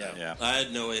that? Yeah. I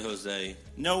had No Way Jose.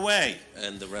 No way.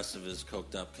 And the rest of his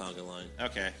coked up conga line.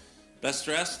 Okay. Best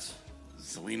dressed?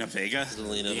 Zelina Vega.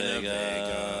 Zelina Vega.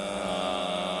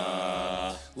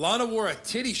 Lana wore a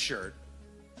titty shirt.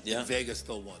 Yeah. And Vega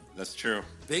still won. That's true.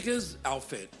 Vega's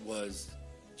outfit was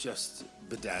just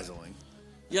bedazzling.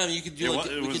 Yeah, I mean, you could do we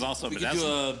could do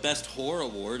a best whore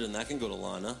award, and that can go to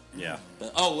Lana. Yeah.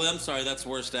 But, I'm sorry, that's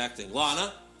worst acting.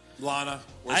 Lana.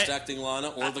 Worst acting Lana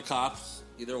or the cops,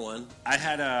 either one. I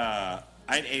had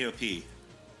AOP.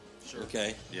 Sure.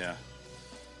 Okay. Yeah.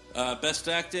 Best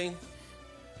acting.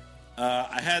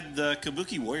 I had the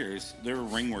Kabuki Warriors. Their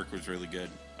ring work was really good.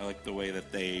 I like the way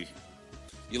that they.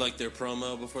 You like their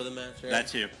promo before the match, Eric? That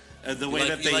too.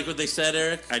 You like what they said,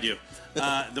 Eric? I do.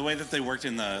 The way that they worked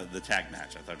in the tag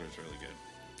match, I thought it was really good.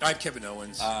 I had Kevin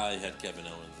Owens. I had Kevin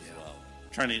Owens as well.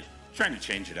 Trying to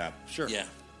change it up. Sure. Yeah.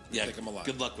 Take him a lot.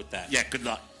 Good luck with that. Yeah, good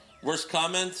luck. Worst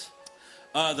comment?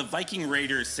 The Viking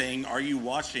Raiders saying, "Are you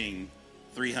watching?"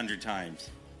 300 times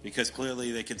because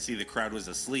clearly they could see the crowd was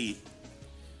asleep.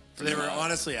 So they were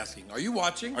honestly asking, "Are you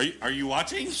watching? Are you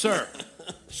watching, sir?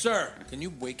 Sir, can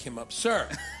you wake him up, sir?"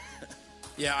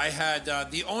 Yeah, I had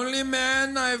the only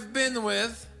man I've been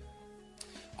with.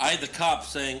 I had the cop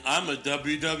saying, "I'm a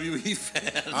WWE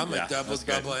fan. I'm a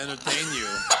double entertain you."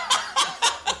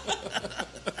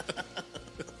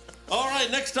 All right,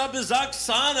 next up is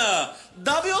Oksana.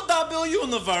 WWE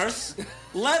Universe,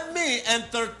 let me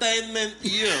entertainment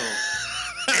you.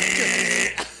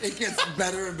 It gets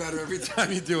better and better every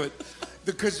time you do it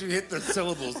because you hit the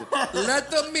syllables.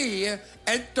 Let me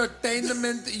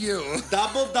entertainment you.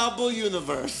 Double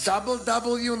Universe.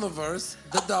 Double Universe.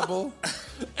 The double.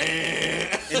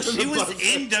 And she was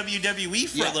in WWE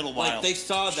for a little while. Like they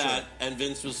saw that, and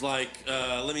Vince was like,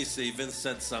 let me see. Vince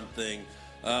said something.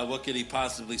 What could he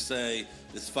possibly say?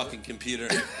 This fucking computer.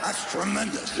 That's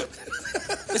tremendous.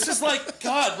 This is like,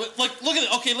 God, like, look at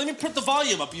it. Okay, let me put the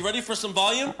volume up. You ready for some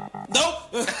volume?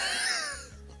 Nope.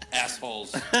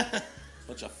 Assholes.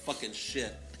 Bunch of fucking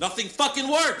shit. Nothing fucking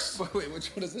works. Wait, which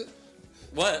one is it?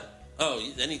 What? Oh,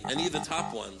 any of the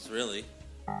top ones, really.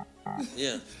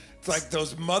 Yeah. It's like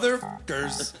those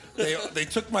motherfuckers. They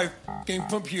took my fucking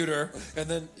computer and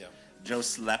then... Yeah. Joe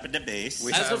slapping the bass.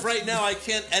 As of right now, I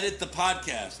can't edit the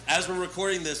podcast. As we're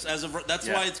recording this, that's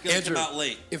why it's going to come out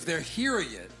late. If they're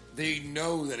hearing it, they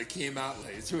know that it came out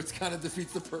late, so it kind of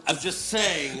defeats the purpose. I'm just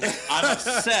saying, I'm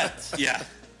upset. Yeah.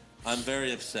 I'm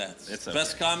very upset. It's okay.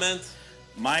 Best comment?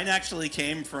 Mine actually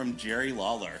came from Jerry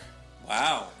Lawler.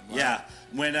 Wow. Yeah.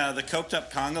 When the Coked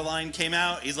Up Conga line came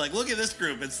out, he's like, look at this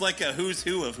group. It's like a who's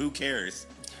who of who cares.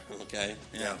 Okay.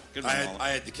 Yeah. Good I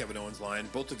had the Kevin Owens line.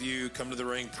 Both of you come to the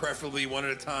ring, preferably one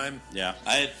at a time. Yeah.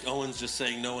 I had Owens just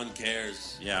saying no one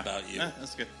cares about you. Yeah,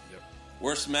 that's good. Yep.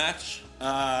 Worst match?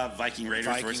 Viking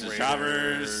Raiders versus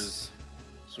Jobbers.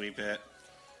 Sweep it.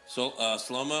 So,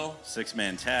 slow-mo?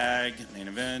 6-man tag, main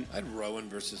event. I had Rowan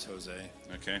versus Jose.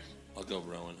 Okay. I'll go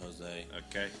Rowan, Jose.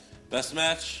 Okay. Best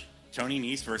match? Tony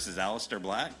Nese versus Aleister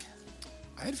Black.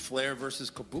 I had Flair versus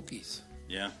Kabukis.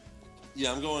 Yeah.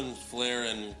 Yeah, I'm going Flair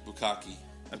and Bukaki.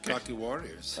 Okay. Bukaki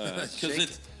Warriors.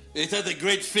 Because it had a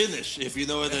great finish, if you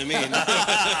know what I mean.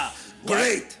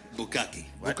 Great. Bukaki.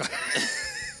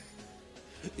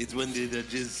 It's when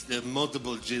the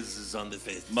multiple jizzes on the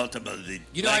face. Multiple.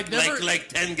 You know, like, I've never. like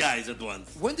 10 guys at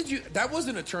once. When did you? That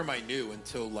wasn't a term I knew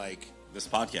until like This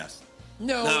podcast.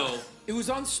 No, it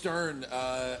was on Stern.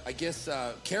 I guess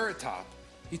Carrot Top.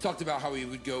 He talked about how he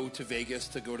would go to Vegas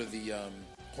to go to the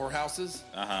whorehouses.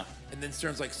 And then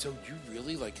Stern's like, "So you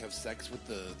really like have sex with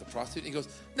the prostitute?" And he goes,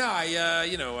 "No,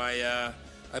 I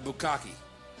bukkake."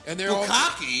 And they're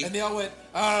Bukkake? and they all went,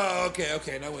 "Oh,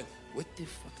 okay." And I went, "What the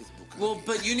fuck is bukkake?" Well,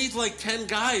 but you need like 10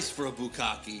 guys for a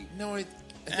bukkake. No, I think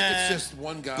it's just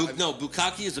one guy. No,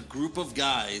 bukkake is a group of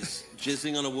guys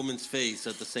jizzing on a woman's face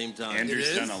at the same time.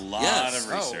 Andrew's done a lot of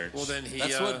research. Well, then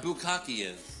That's what bukkake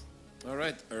is. All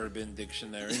right, Urban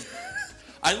Dictionary.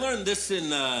 I learned this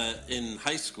in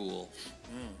high school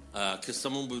because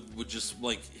someone would just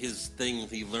like his thing.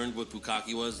 He learned what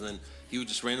bukkake was, and then he would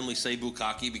just randomly say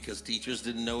bukkake because teachers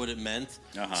didn't know what it meant.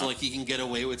 So like he can get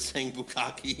away with saying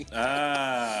bukkake.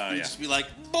 He'd just be like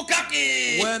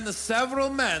bukkake. When several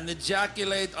men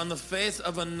ejaculate on the face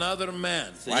of another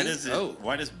man. Why does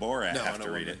Borat have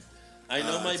to read it? I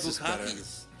know my it's just better.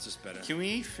 bukkakes. It's just better. Can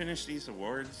we finish these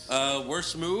awards?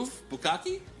 Worst move,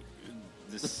 bukkake.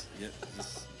 This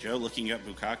Joe looking up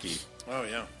bukkake. Oh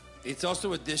yeah, it's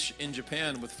also a dish in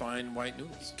Japan with fine white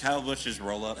noodles. Kyle Busch's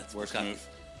roll up. That's Worst bukkake. move.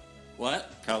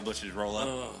 What? Kyle Busch's roll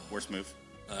up. Worst move.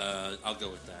 I'll go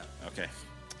with that. Okay.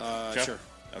 Sure.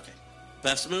 Okay.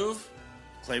 Best move?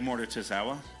 Claymore to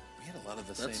Tozawa. We had a lot of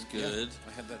the That's same. good.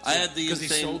 Yeah, I had that. I had the 'Cause he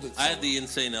insane. sold it I had so the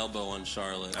insane elbow on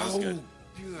Charlotte. That was good.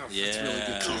 Yeah, that's really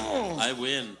good too. I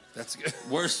win. That's good.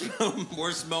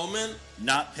 Worst moment?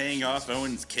 Not paying off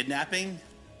Owen's kidnapping.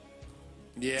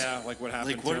 Yeah, like what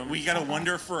happened Like to what? him. We got to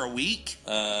wonder for a week.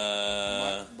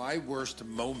 My worst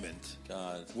moment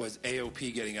God. was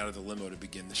AOP getting out of the limo to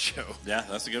begin the show. Yeah,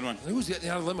 that's a good one. Who was getting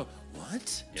out of the limo?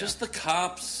 What? Just the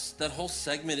cops, that whole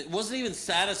segment. It wasn't even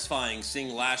satisfying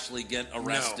seeing Lashley get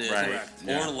arrested right. Correct.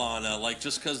 or Yeah. Lana, like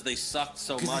just because they sucked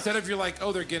so Because much. instead of you're like,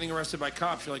 oh, they're getting arrested by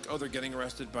cops, you're like, oh, they're getting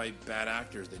arrested by bad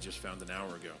actors they just found an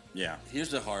hour ago. Yeah.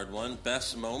 Here's a hard one.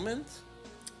 Best moment?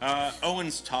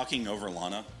 Owens talking over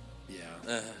Lana.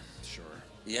 Yeah. Sure.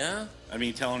 Yeah? I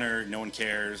mean, telling her no one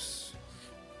cares.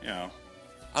 You know.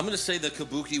 I'm going to say the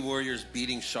Kabuki Warriors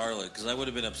beating Charlotte because I would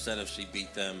have been upset if she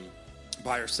beat them.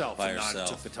 By herself By and not herself.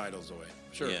 took the titles away.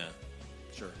 Sure. Yeah.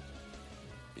 Sure.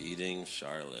 Beating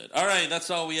Charlotte. All right, that's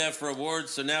all we have for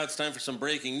awards. So now it's time for some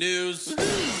breaking news.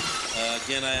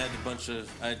 Again, I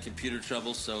had computer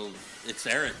trouble, so it's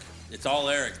Eric. It's all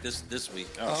Eric this week.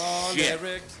 Oh, shit.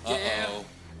 Eric. Yeah. Uh-oh.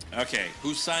 Okay.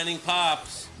 Who's signing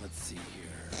pops? Let's see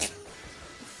here.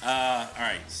 All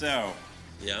right. So,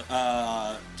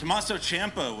 Yeah. Tommaso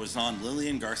Ciampa was on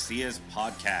Lillian Garcia's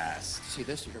podcast. See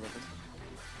this? You hear about this?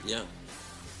 Yeah.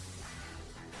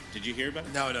 Did you hear about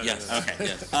it? No. Yes. No. Okay.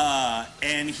 Yes.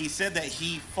 And he said that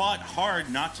he fought hard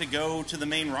not to go to the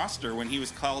main roster when he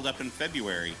was called up in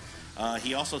February.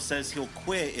 He also says he'll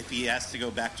quit if he has to go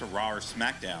back to Raw or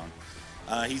SmackDown.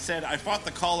 He said, I fought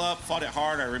the call up, fought it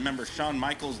hard. I remember Shawn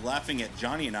Michaels laughing at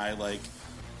Johnny and I like,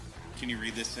 can you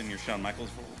read this in your Shawn Michaels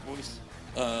voice?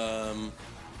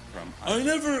 I've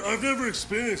never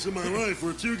experienced in my life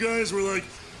where two guys were like,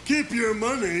 keep your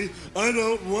money, I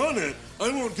don't want it. I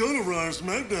won't go to Raw or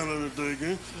SmackDown,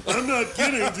 Undertaker. I'm not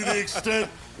getting to the extent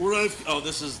where I've... Oh,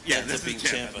 this is being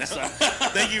Ciampa. Sorry.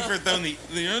 Thank you for throwing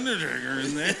the Undertaker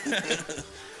in there.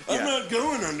 I'm not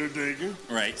going, Undertaker.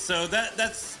 Right, so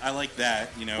that's I like that,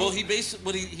 you know. Well,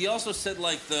 he also said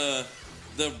like the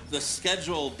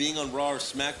schedule being on Raw or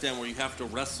SmackDown where you have to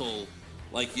wrestle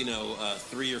like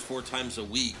 3 or 4 times a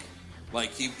week.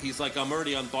 Like he's like, I'm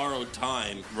already on borrowed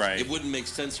time. Right. It wouldn't make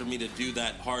sense for me to do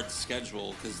that hard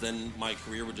schedule because then my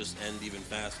career would just end even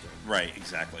faster. Right,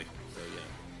 exactly. So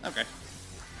yeah. Okay.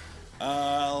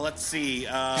 Let's see.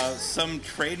 Some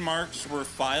trademarks were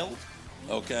filed.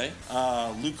 Okay.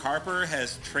 Luke Harper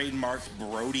has trademarked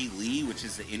Brody Lee, which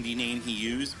is the indie name he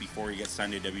used before he got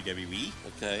signed to WWE.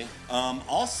 Okay.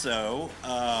 Also,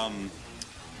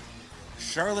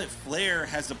 Charlotte Flair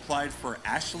has applied for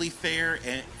Ashley Flair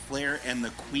and the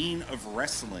Queen of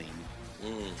Wrestling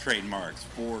trademarks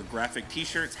for graphic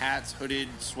T-shirts, hats, hooded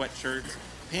sweatshirts,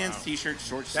 pants, T-shirts,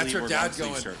 short sleeve, That's her or dad long sleeve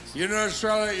going, shirts. you know,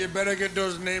 Charlotte, you better get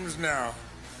those names now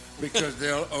because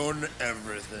they'll own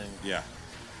everything. Yeah.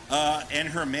 And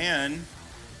her man,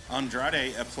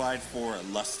 Andrade, applied for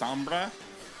La Sombra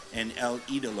and El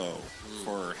Idolo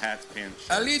for hats, pants, shirts.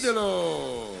 El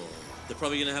Idolo. They're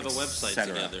probably gonna have a website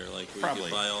cetera. together, like where Probably. you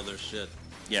can buy all their shit.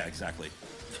 Yeah, exactly.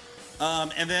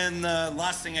 And then the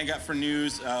last thing I got for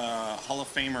news, Hall of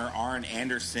Famer Arn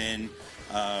Anderson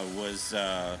was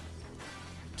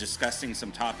discussing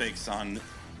some topics on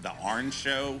the Arn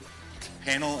Show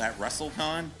panel at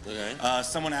WrestleCon. Okay.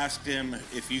 Someone asked him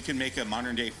if you can make a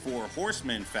modern-day Four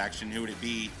Horsemen faction, who would it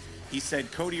be? He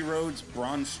said Cody Rhodes,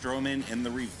 Braun Strowman, and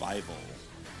The Revival.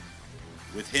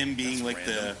 With him being like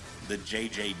the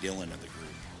J.J. Dillon of the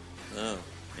group. Oh.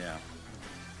 Yeah.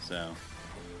 So,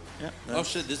 yeah. Oh,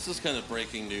 shit, this is kind of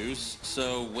breaking news.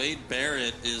 So Wade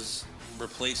Barrett is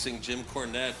replacing Jim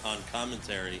Cornette on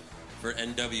commentary for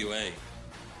NWA.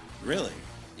 Really?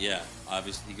 Yeah,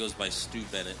 obviously he goes by Stu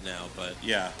Bennett now, but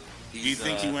yeah. Do you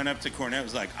think he went up to Cornette and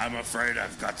was like, I'm afraid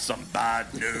I've got some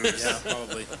bad news? Yeah,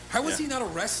 probably. How is he not a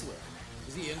wrestler?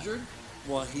 Is he injured?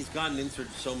 Well, he's gotten injured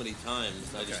so many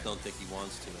times. I just don't think he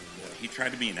wants to anymore. He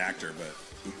tried to be an actor, but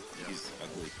he's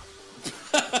ugly.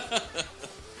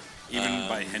 Even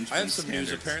by henchman I have some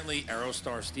standards. news. Apparently,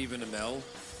 Aerostar Stephen Amell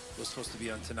was supposed to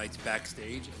be on tonight's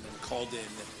backstage and then called in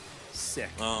sick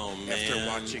after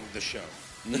watching the show.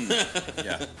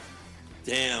 Yeah.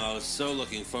 Damn, I was so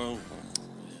looking forward.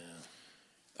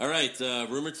 All right,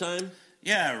 rumor time?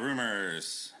 Yeah,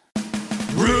 rumors.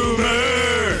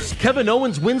 Rumors! Kevin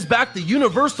Owens wins back the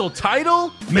Universal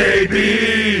title?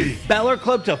 Maybe! Balor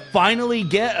Club to finally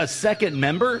get a second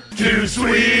member? Too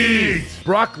sweet!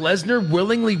 Brock Lesnar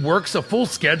willingly works a full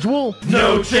schedule?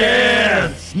 No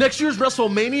chance! Next year's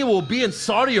WrestleMania will be in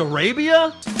Saudi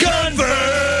Arabia? Confirmed!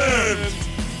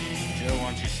 Joe,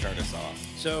 why don't you start us off?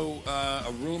 So,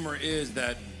 a rumor is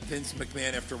that Vince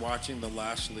McMahon, after watching the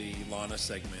Lashley-Lana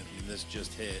segment, and this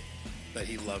just hit, that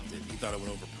he loved it. He thought it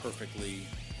went over perfectly,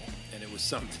 and it was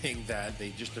something that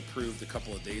they just approved a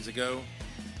couple of days ago,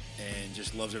 and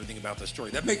just loves everything about the story.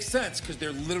 That makes sense because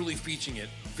they're literally featuring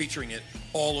it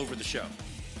all over the show.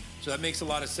 So that makes a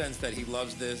lot of sense that he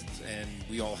loves this, and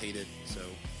we all hate it. So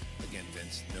again,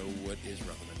 Vince, know what is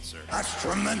relevant, sir. That's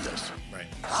tremendous. Right.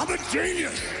 I'm a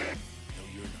genius. No,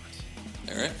 you're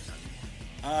not.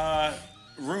 Eric?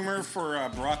 Rumor for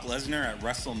Brock Lesnar at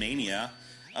WrestleMania.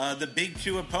 The big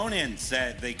two opponents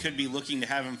that they could be looking to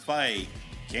have him fight,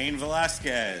 Cain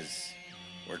Velasquez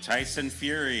or Tyson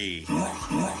Fury.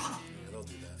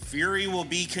 Fury will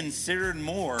be considered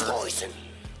more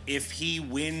if he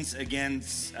wins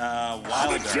against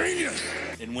Wilder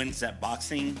and wins that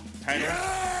boxing title.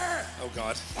 Yeah! Oh,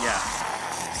 God. Yeah.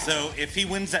 So if he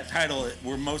wins that title,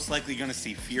 we're most likely going to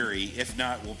see Fury. If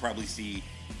not, we'll probably see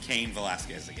Cain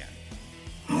Velasquez again.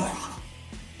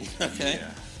 Okay.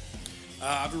 Yeah.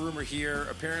 I have a rumor here.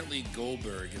 Apparently,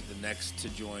 Goldberg is the next to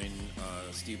join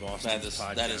Steve Austin's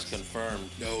podcast. That is confirmed.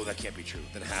 No, that can't be true.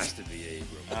 That has to be a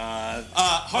rumor.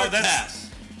 Hard pass.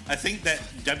 I think that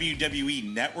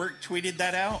WWE Network tweeted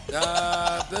that out.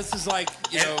 This is like,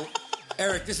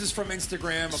 Eric, this is from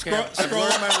Instagram. Okay, I've Scroll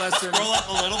learned my lesson. Scroll up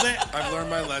a little bit. I've learned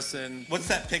my lesson. What's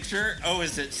that picture? Oh,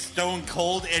 is it Stone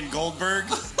Cold and Goldberg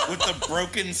with the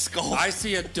broken skull? I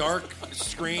see a dark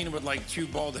screen with like two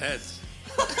bald heads.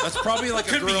 That's probably like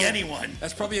Could a girl. be anyone.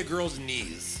 That's probably a girl's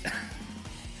knees.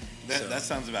 That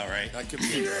sounds about right. That could be.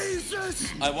 Jesus!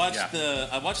 I watched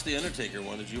the Undertaker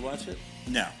one. Did you watch it?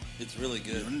 No. It's really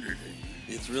good.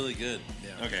 It's really good.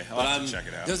 Yeah. Okay, I'll have to check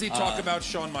it out. Does he talk about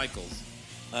Shawn Michaels?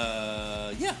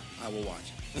 Yeah. I will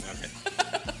watch it. Okay.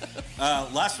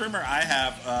 Last rumor I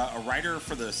have, a writer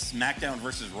for the SmackDown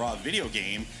vs. Raw video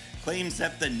game claims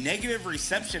that the negative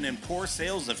reception and poor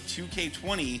sales of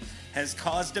 2K20 has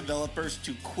caused developers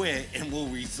to quit and will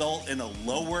result in a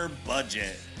lower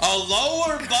budget. A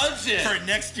lower budget? For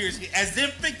next year's game. As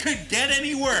if it could get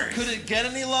any worse. Could it get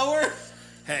any lower?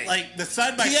 Hey. Like the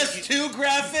side-by-side... PS2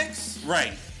 graphics?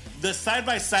 Right. The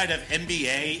side-by-side of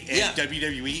NBA and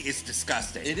WWE is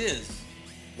disgusting. It is.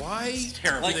 Why? It's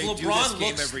terrible. Like they do LeBron this game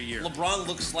looks every year? LeBron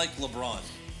looks like LeBron.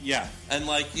 Yeah. And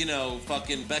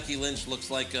fucking Becky Lynch looks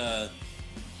like a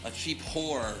cheap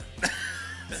whore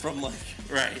from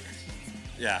Right.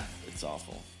 Yeah. It's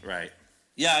awful. Right.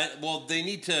 Yeah, well, they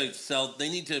need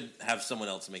to have someone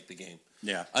else make the game.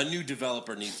 Yeah. A new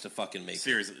developer needs to fucking make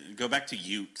Seriously, go back to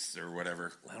Ukes or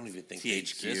whatever. I don't even think THQ. they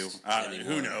exist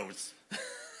Who knows?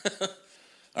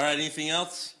 All right, anything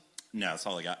else? No, that's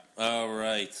all I got. All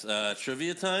right,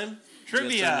 trivia time?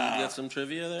 Trivia! You got some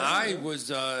trivia there? I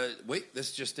was, wait,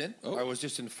 this just in. Oh. I was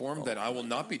just informed that I will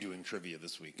not be doing trivia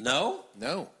this week. No?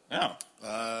 No.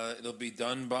 Oh. It'll be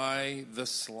done by the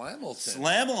Slamilton.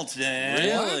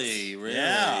 Really?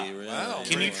 Yeah. Really? Wow.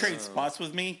 Can you trade spots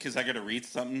with me? Because I got to read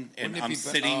something, and I'm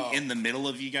sitting in the middle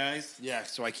of you guys. Yeah,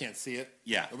 so I can't see it?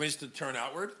 Yeah. Are we just to turn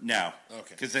outward? No. Okay.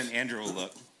 Because then Andrew will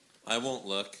look. I won't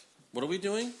look. What are we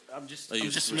doing? I'm just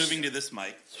moving to this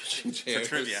mic for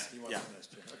trivia. Yeah.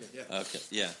 Okay.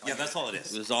 Yeah. Yeah, that's all it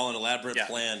is. It was all an elaborate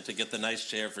plan to get the nice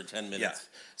chair for 10 minutes.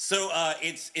 Yeah. So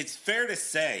it's fair to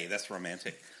say, that's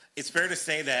romantic. It's fair to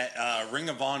say that Ring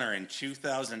of Honor in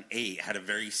 2008 had a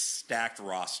very stacked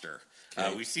roster.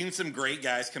 Okay. We've seen some great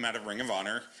guys come out of Ring of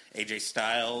Honor. AJ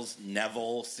Styles,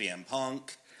 Neville, CM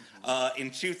Punk.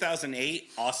 In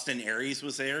 2008, Austin Aries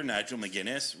was there, Nigel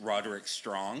McGuinness, Roderick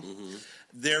Strong. Mm-hmm.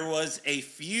 There was a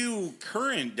few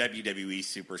current WWE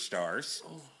superstars.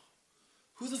 Oh.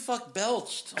 Who the fuck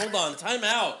belched? Hold on, time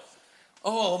out.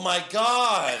 Oh my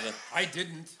God! I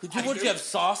didn't. Would you have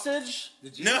sausage?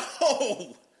 Did you? No,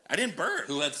 I didn't burp.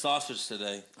 Who had sausage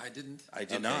today? I didn't. I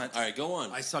did not. All right, go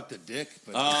on. I sucked a dick.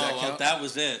 But that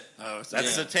was it. Oh,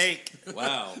 that's the take.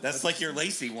 Wow, that's like your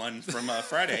Lacey one from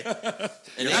Friday.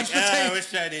 You're like, I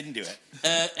wish I didn't do it.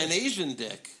 An Asian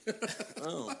dick.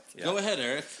 Oh, yeah. Go ahead,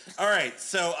 Eric. All right,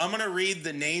 so I'm gonna read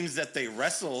the names that they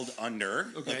wrestled under.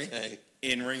 Okay.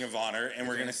 In Ring of Honor, and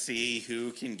we're going to see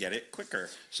who can get it quicker.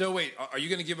 So wait, are you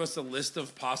going to give us a list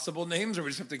of possible names, or we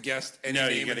just have to guess any name?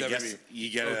 No, you got to guess.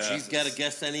 You got to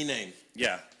guess any name.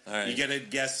 Yeah. All right. You got to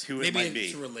guess who Maybe it might be. Maybe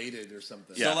it's related or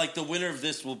something. Yeah. So like the winner of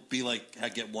this will be like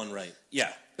get one right.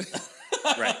 Yeah.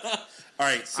 Right. All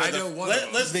right. So I know one.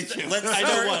 Let's I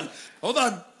know one. Hold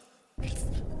on.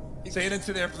 Say it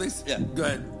into there, please. Yeah. Go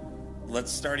ahead.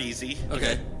 Let's start easy.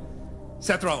 Okay.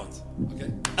 Seth Rollins.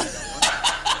 Okay.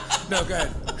 No, go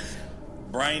ahead.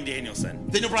 Bryan Danielson.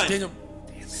 Daniel Bryan.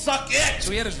 Suck it!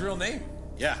 So he had his real name.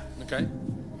 Yeah. Okay.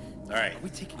 All right.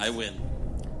 I win.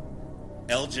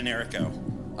 El Generico.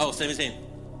 Oh, Sami Zayn.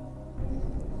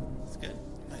 That's good.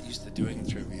 I'm not used to doing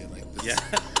trivia like this. Yeah.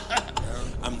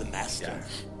 I'm the master. Yeah.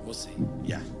 We'll see.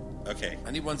 Yeah. Okay.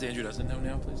 I need ones Andrew doesn't know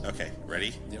now, please. Okay.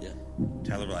 Ready? Yep. Yeah.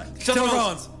 Tyler Black. Seth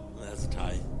Rollins. That's a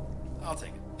tie. I'll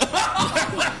take it.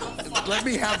 Let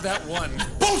me have that one.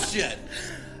 Bullshit!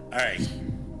 All right.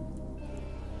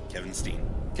 Kevin Steen.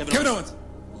 Kevin Owens.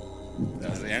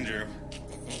 That was Andrew.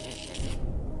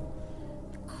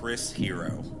 Chris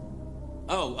Hero.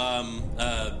 Oh,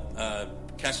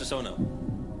 Cassius Ohno.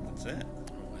 That's it.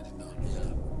 Oh, I did not.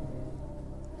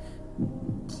 Yeah.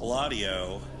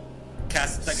 Claudio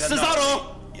Castagnoli.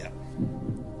 Cesaro. Yeah.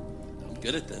 I'm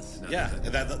good at this. Yeah,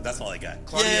 that's all I got.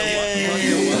 Claudio what?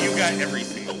 You got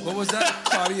everything. What was that?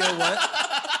 Claudio what?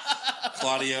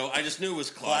 Claudio. I just knew it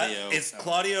was Claudio. It's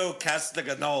Claudio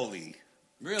Castagnoli.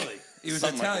 Really? He was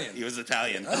Something Italian. Like he was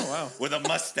Italian. Oh, wow. With a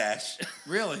mustache.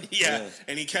 Really? Yeah.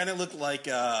 And he kind of looked like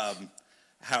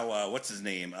what's his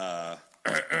name? What's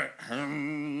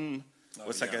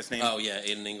that guy's name? Oh yeah,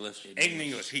 Aiden English. Aiden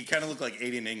English. He kind of looked like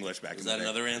Aiden English back in the day. Is that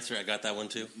another answer? I got that one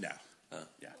too. No.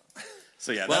 Yeah.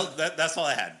 So yeah, well, that's all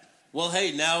I had. Well,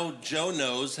 hey, now Joe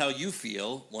knows how you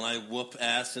feel when I whoop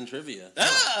ass in trivia.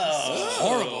 Oh,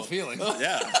 horrible feeling.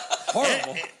 Yeah,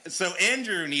 horrible. So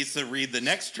Andrew needs to read the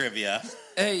next trivia.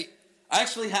 Hey, I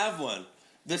actually have one.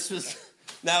 This was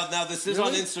now this is really?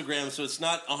 on Instagram, so it's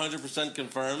not 100%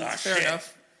 confirmed. Fair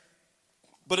enough.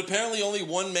 But apparently, only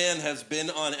one man has been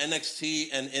on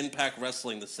NXT and Impact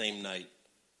Wrestling the same night.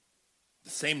 The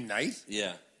same night?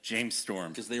 Yeah, James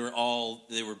Storm. Because they were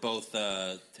both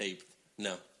taped.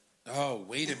 No. Oh,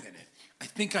 wait a minute. I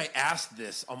think I asked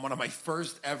this on one of my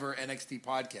first ever NXT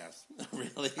podcasts.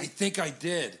 Really? I think I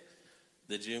did.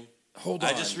 Did you? Hold on.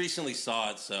 I just recently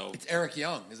saw it, so. It's Eric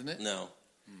Young, isn't it? No.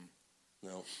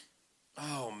 No.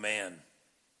 Oh, man.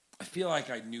 I feel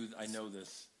like I know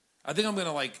this. I think I'm going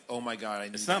to oh my God.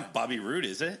 It's not Bobby Roode,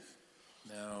 is it?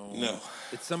 No.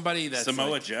 It's somebody that's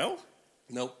Samoa Joe?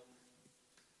 Nope.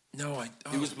 No,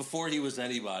 It was before he was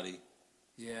anybody.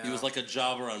 Yeah. He was like a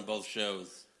jobber on both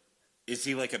shows. Is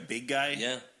he like a big guy?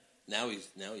 Yeah. Now he is.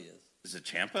 Is it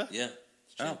Ciampa? Yeah.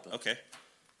 It's Ciampa. Oh, okay.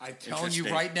 I'm telling you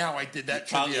right now, I did that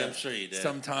trivia. I'm sure you did.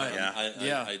 Sometime.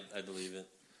 Yeah. I believe it.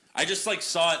 I just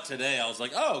saw it today. I was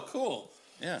like, oh, cool.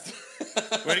 Yeah.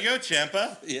 Way to go,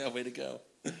 Ciampa. Yeah, way to go.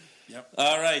 Yep.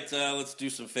 All right, let's do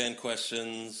some fan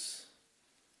questions.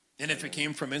 And if it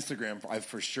came from Instagram, I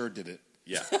for sure did it.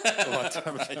 Yeah. A long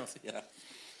time ago. Right, yeah.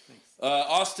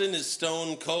 Austin is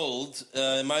stone cold.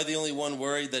 Am I the only one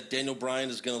worried that Daniel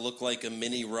Bryan is going to look like a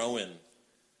mini Rowan?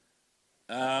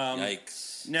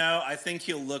 Yikes. No, I think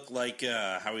he'll look like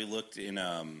how he looked in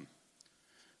at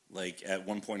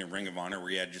one point in Ring of Honor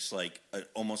where he had just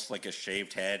almost like a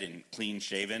shaved head and clean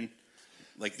shaven.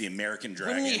 Like the American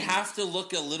Dragon. Wouldn't he have to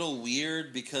look a little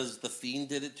weird because the Fiend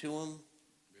did it to him?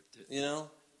 You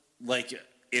know? Like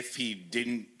if he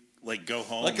didn't go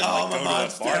home and I'm go a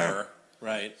monster. to a barber.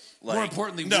 Right. More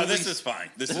importantly, no, this is fine.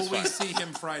 Will we see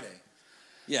him Friday?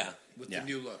 Yeah. With the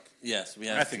new look? Yes, we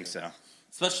have I think so.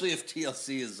 Especially if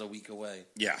TLC is a week away.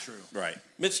 Yeah. True. Right.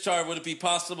 Mitch Tar, would it be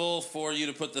possible for you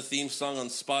to put the theme song on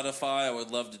Spotify? I would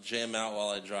love to jam out while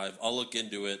I drive. I'll look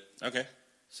into it. Okay.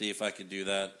 See if I could do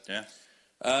that. Yeah.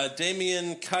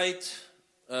 Damian Kite,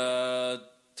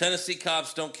 Tennessee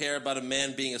cops don't care about a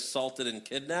man being assaulted and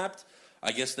kidnapped.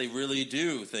 I guess they really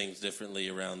do things differently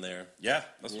around there. Yeah,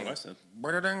 that's what I said.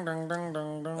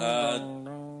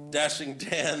 Dashing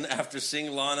Dan, after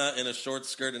seeing Lana in a short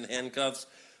skirt and handcuffs,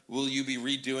 will you be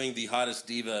redoing the hottest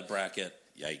diva bracket?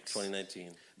 Yikes.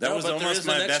 2019. That was but there almost is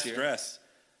my a next best year. dress.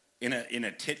 In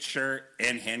a tit shirt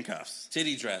and handcuffs.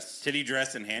 Titty dress. Titty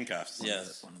dress and handcuffs.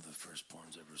 Yes. One of the first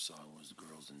porns I ever saw was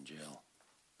Girls in Jail.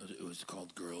 It was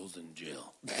called Girls in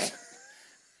Jail.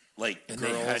 Like And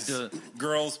they had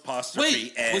girls apostrophe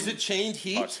Wait, N. was it Chained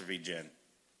Heat? Apostrophe Jen.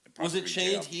 Was it Apostrophe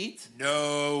Chained jail. Heat?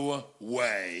 No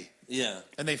way. Yeah.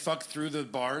 And they fucked through the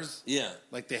bars? Yeah.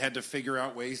 Like they had to figure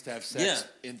out ways to have sex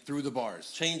through the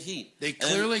bars. Chained Heat. They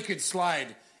clearly could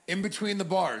slide in between the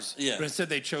bars. Yeah. But instead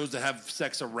they chose to have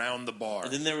sex around the bar.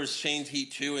 And then there was Chained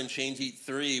Heat 2 and Chained Heat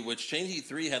 3, which Chained Heat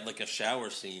 3 had like a shower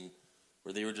scene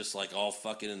where they were just like all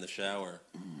fucking in the shower.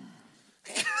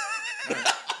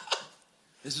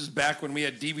 This is back when we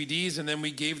had DVDs and then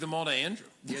we gave them all to Andrew.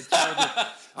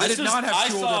 I did not have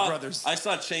two older brothers. I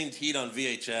saw Chained Heat on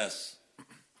VHS.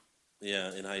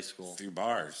 Yeah, in high school. Through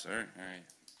bars. All right.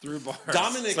 Through bars.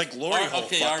 Dominic, It's like glory hole our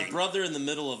fucking. brother in the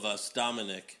middle of us,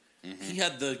 Dominic, he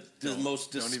had the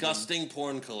most disgusting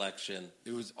porn collection.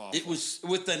 It was awful. It was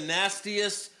with the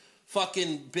nastiest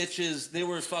fucking bitches. They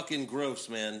were fucking gross,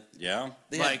 man. Yeah.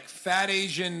 They like fat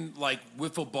Asian, like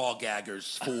wiffle ball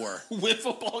gaggers 4.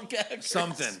 wiffle ball gaggers.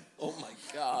 Something. Oh my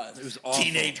god. It was awful.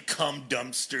 Teenage cum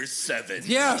dumpster 7.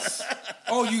 Yes.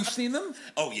 Oh, you've seen them?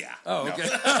 Oh, yeah. Oh, No.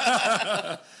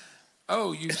 okay.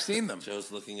 Oh, you've seen them.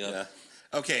 Joe's looking up.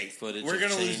 Okay, Footage we're of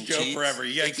going to lose Chained Joe Cheats. forever.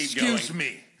 You got to keep going. Excuse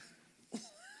me.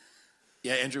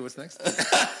 Yeah, Andrew, what's next?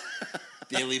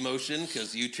 Daily Motion,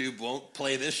 because YouTube won't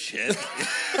play this shit.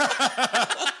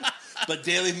 But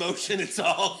Daily Motion, it's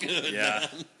all good, Yeah.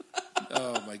 man.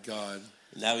 Oh, my God.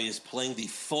 Now he is playing the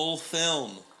full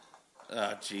film. Oh,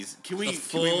 jeez. The Can we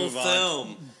full move on?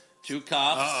 film. 2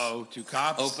 cops. Uh-oh, 2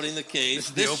 cops. Opening the case.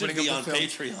 the This should opening be of on the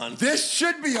film. Patreon. This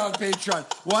should be on Patreon.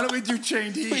 Why don't we do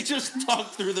Chained Heat? We just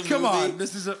talked through the Come movie. on,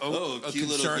 this is a cute little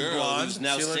concerned girl blonde. who's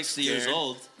now She looks 60 years scared.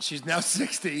 old. She's now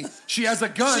 60. She has a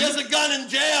gun. She has a gun in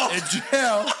jail. In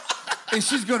jail. And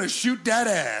she's going to shoot that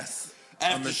ass.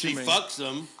 After she fucks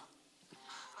him.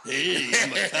 Hey,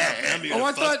 I'm a cop. I'm here Oh,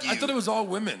 to fuck I you. thought it was all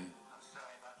women.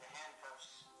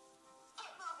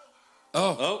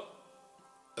 Oh,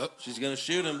 she's going to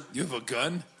shoot him. You have a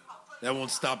gun? That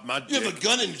won't stop my You dick. have a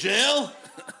gun in jail?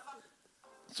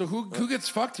 So who gets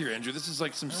fucked here, Andrew? This is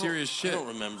like some serious shit. I don't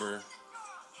remember.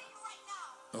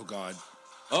 Oh, God.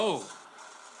 Oh,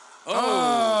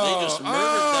 they just murdered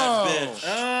that bitch.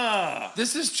 Ah.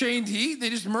 This is Chained Heat? They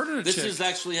just murdered a This chick. is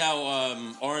actually how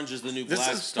Orange is the New This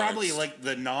Black is starts. probably like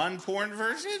the non-porn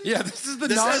version? Yeah, this is the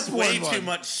This non-porn has way one. too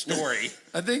much story.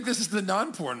 I think this is the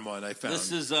non-porn one I found.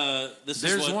 This is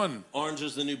There's what one. Orange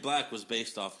is the New Black was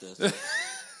based off this.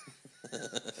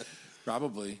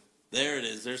 Probably. There it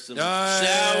is. There's some Hey.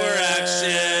 shower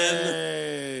action.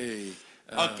 Hey.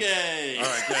 Okay. All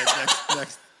right, good.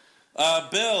 Next.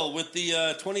 Bill, with the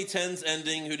 2010s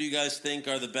ending, who do you guys think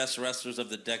are the best wrestlers of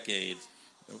the decade?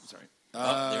 Oh, sorry.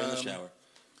 Oh, they're in the shower.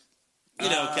 You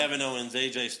know, Kevin Owens,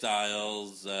 AJ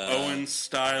Styles, Owens,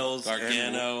 Styles,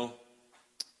 Gargano.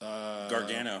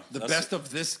 Gargano. The best of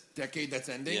this decade that's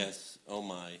ending? Yes. Oh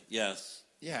my. Yes.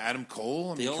 Yeah, Adam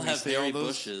Cole. I They mean, all can we have say hairy all those?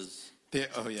 bushes.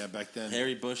 Oh, yeah, back then.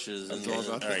 Hairy bushes. That's in all the-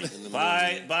 about All right. in the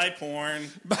Bye, movie. bye, porn.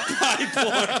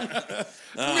 Oh,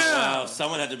 No. wow.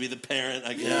 Someone had to be the parent,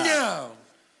 I guess. No.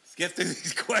 Let's get through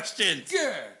these questions.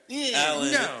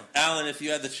 Yeah. Alan, if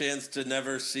you had the chance to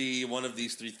never see one of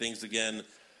these 3 things again,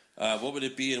 what would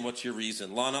it be and what's your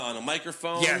reason? Lana on a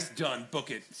microphone? Yes, done. Book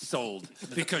it. Sold.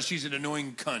 Because she's an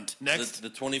annoying cunt. Next. The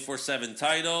 24/7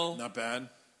 title. Not bad.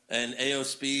 And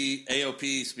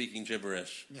AOP speaking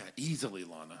gibberish. Yeah, easily,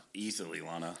 Lana. Easily,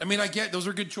 Lana. I mean, I get those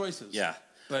are good choices. Yeah.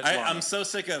 But I, Lana. I'm so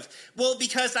sick of, well,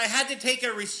 because I had to take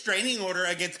a restraining order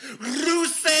against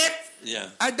Rusev. Yeah.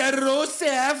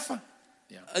 Rusev.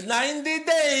 90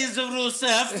 days of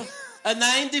Rusev. a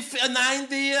 90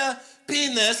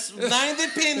 penis. 90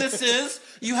 penises.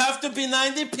 You have to be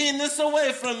 90 penis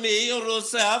away from me,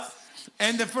 Rusev.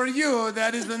 And for you,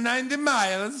 that is the 90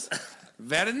 miles.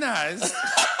 Very nice.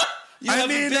 You have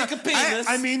a big penis.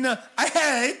 I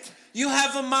hate. You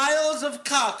have a miles of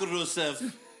cock,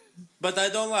 Rusev. But I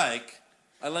don't like.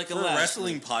 I like For a a Lashley.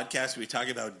 wrestling podcast, we talk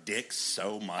about dick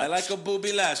so much. I like a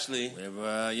booby Lashley.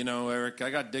 Eric, I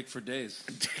got dick for days.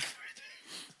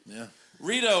 Yeah.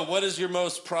 Rito, what is your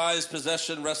most prized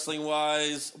possession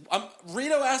wrestling-wise?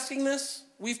 Rito asking this?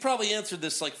 We've probably answered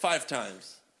this like 5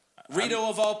 times. Rito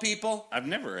of all people. I've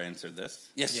never answered this.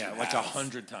 Yes, Yeah, you like have.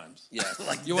 100 times. Yes.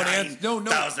 Like You want to answer? No.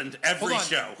 9,000 every Hold on.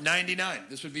 show. 99.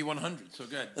 This would be 100. So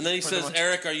good. And then he Pretty says, much.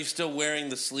 Eric, are you still wearing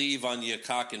the sleeve on your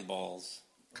cock and balls?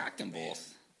 Cock and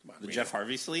balls. Come on, The Rito. Jeff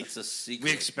Harvey sleeve? It's a secret.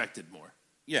 We expected more.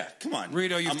 Yeah, come on.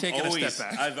 Rito, you've taken a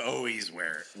step back. I've always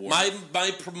worn My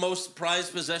most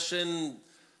prized possession,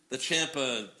 the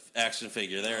Ciampa action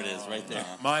figure. There it is, right there.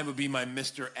 Mine would be my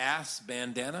Mr. Ass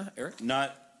bandana, Eric.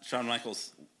 Not Shawn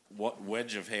Michaels'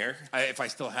 wedge of hair. If I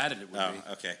still had it, it would be.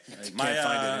 Oh, okay. I can't My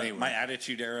find it anywhere. my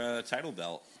Attitude Era title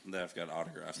belt that I've got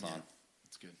autographs on.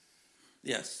 That's good.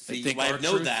 Yes. See, think I our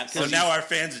know truth- that. So now our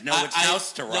fans know which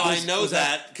house to rock. No, I know Was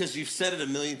that because you've said it a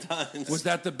million times. Was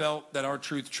that the belt that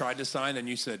R-Truth tried to sign and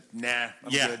you said, nah, I'm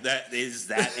Yeah, good? that is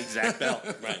that exact belt.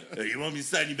 Right. You want me to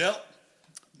sign your belt?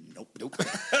 Nope.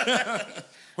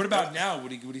 What about now?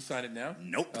 Would he sign it now?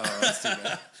 Nope. Oh, that's too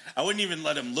bad. I wouldn't even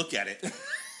let him look at it.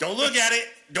 Don't look at it.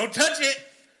 Don't touch it.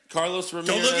 Carlos Ramirez.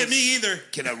 Don't look at me either.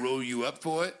 Can I roll you up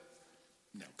for it?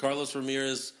 Carlos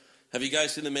Ramirez. Have you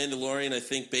guys seen The Mandalorian? I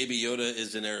think Baby Yoda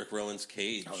is in Eric Rowan's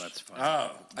cage. Oh, that's fun.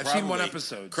 Oh, I've seen one probably.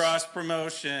 episode. Cross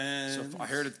promotion. So I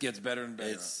heard it gets better and better.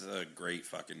 It's a great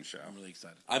fucking show. I'm really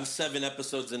excited. I'm 7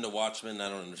 episodes into Watchmen. I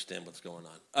don't understand what's going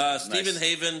on. Stephen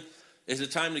Haven, is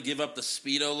it time to give up the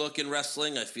Speedo look in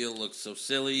wrestling? I feel it looks so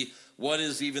silly. What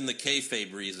is even the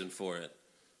kayfabe reason for it?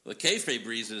 The kayfabe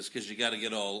reason is because you got to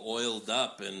get all oiled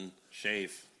up and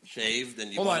shaved, and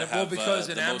you Hold want on. to have Because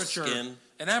the in most skin.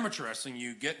 amateur wrestling,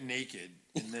 you get naked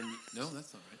and then no,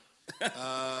 that's not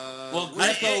right. Well,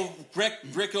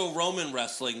 Greco-Roman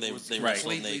wrestling, they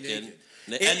wrestle naked.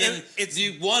 And then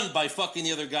you won by fucking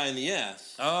the other guy in the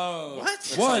ass. Oh. What?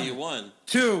 That's One, how you won.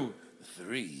 2,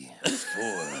 3,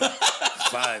 4,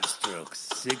 5 strokes,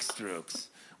 6 strokes.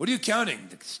 What are you counting?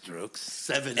 The strokes?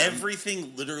 7.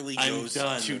 Everything literally I'm goes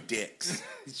done. to dicks.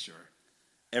 Sure.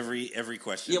 Every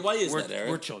question. Yeah, why is that, Eric?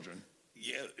 We're children.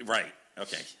 Yeah, right.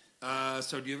 Okay.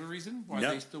 So do you have a reason why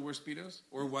No. they still wear Speedos?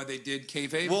 Or why they did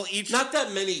kayfabe? Well, Not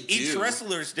that many do. each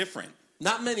wrestler is different.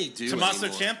 Not many do Tommaso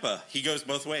anymore. Ciampa, he goes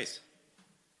both ways.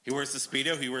 He wears the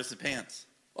Speedo, he wears the pants.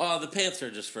 The pants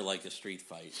are just for like a street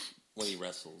fight when he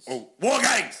wrestles. Oh, War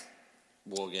Games!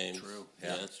 War games. True.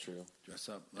 Yeah, that's true. Dress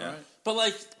up. Yeah. All right. But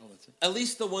like, that's it. at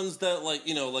least the ones that like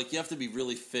you have to be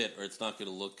really fit or it's not going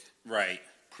to look Right.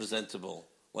 presentable.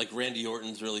 Like Randy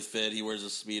Orton's really fit. He wears a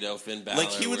Speedo. Finn Balor Like,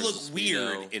 he would wears look a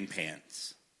Speedo. weird in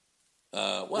pants.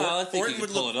 I think Orton he could would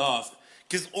pull look- it off.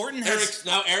 Because Orton has...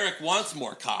 Eric wants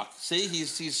more cock. See, he's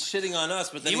shitting on us,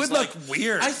 but then He he's would like, look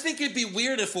weird. I think it'd be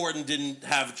weird if Orton didn't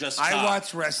have just cock. I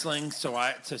watch wrestling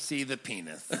to see the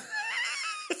penis.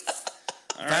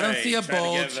 All I don't right, see a trying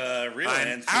bulge, to give a real I'm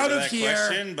answer out to of that here.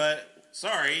 question, but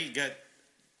sorry, you got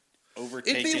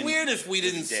overtaken. It'd be weird if we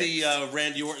with didn't dicks. see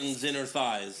Randy Orton's inner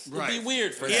thighs. Right. It'd be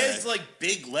weird for He Eric. has, like,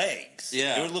 big legs.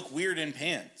 Yeah. It would look weird in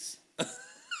pants.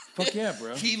 Fuck yeah,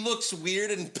 bro. He looks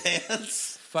weird in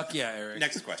pants. Fuck yeah, Eric.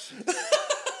 Next question.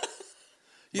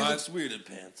 He By- looks weird in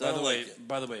pants. I By the don't way, like it.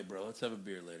 by the way, bro, let's have a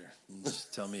beer later.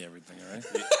 Just tell me everything, all right?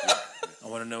 I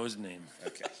want to know his name.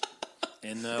 Okay.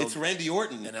 And It's Randy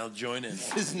Orton. and I'll join in.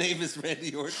 His name is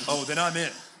Randy Orton. Oh, then I'm in.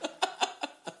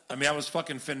 I mean, I was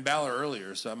fucking Finn Balor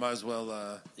earlier, so I might as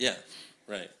well. Yeah,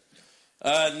 right.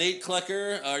 Nate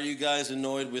Klecker, are you guys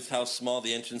annoyed with how small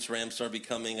the entrance ramps are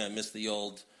becoming? I miss the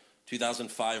old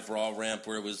 2005 Raw ramp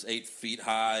where it was 8 feet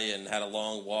high and had a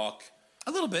long walk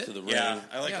A little bit. to the ring. Yeah,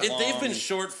 I like it They've long. been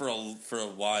short for a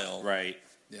while. Right.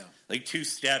 Yeah. Like 2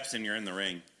 steps and you're in the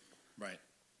ring. Right.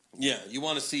 Yeah, you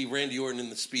want to see Randy Orton in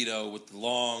the Speedo with the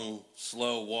long,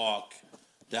 slow walk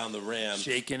down the ramp.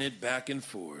 Shaking it back and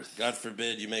forth. God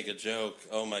forbid you make a joke.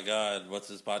 Oh my God, what's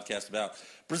this podcast about?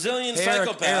 Brazilian Hey,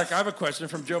 psychopath. Eric, I have a question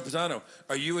from Joe Pisano.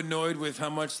 Are you annoyed with how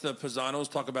much the Pisanos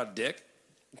talk about dick?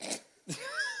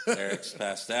 Eric's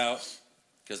passed out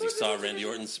because he saw Randy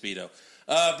Orton's Speedo.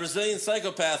 Brazilian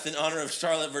psychopath in honor of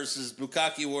Charlotte versus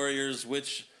Bukkake Warriors.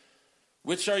 Which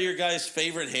are your guys'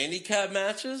 favorite handicap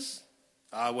matches?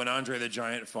 When Andre the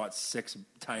Giant fought 6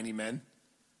 tiny men.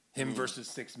 Him versus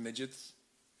 6 midgets.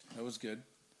 That was good.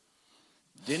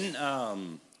 Didn't,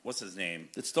 what's his name?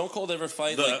 Did Stone Cold ever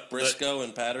fight like Briscoe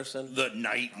and Patterson? The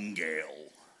Nightingale.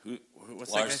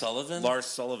 What's Lars that guy? Sullivan? Lars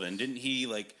Sullivan. Didn't he,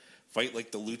 like, fight,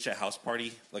 like, the Lucha House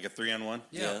Party? Like a 3-on-1?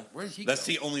 Yeah. Where did he That's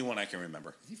go? the only one I can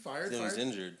remember. Is he fired? Then he's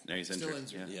injured. No, he's Still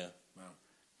injured. injured. Yeah. Wow.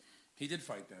 He did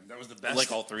fight them. That was the I best.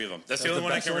 like all 3 of them. That's That the was only the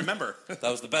one I best can one? remember. That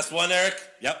was the best one, Eric?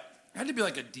 Yep. Had to be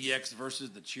like a DX versus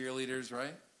the cheerleaders,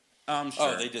 right?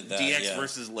 Sure. they did that, DX yeah.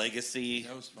 versus Legacy.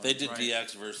 That was fun. They did right?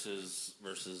 DX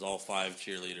versus all 5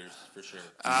 cheerleaders for sure.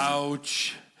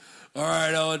 Ouch. All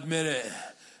right, I'll admit it.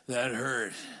 That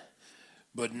hurt.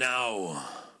 But now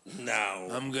Now.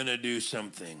 I'm going to do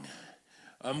something.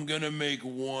 I'm going to make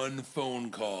one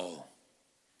phone call.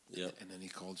 Yep. And then he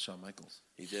called Shawn Michaels.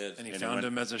 He did. And he found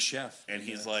him as a chef. And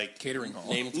he's like... Catering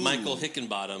hall. Named Michael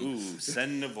Hickenbottom. Ooh,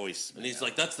 send a voice. And he's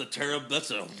like, that's a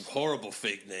horrible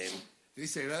fake name. Did he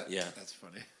say that? Yeah. That's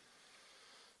funny.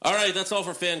 All right, that's all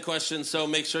for fan questions. So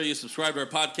make sure you subscribe to our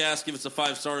podcast, give us a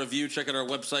 5-star review, check out our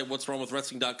website,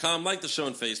 what'swrongwithwrestling.com, like the show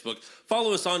on Facebook,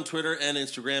 follow us on Twitter and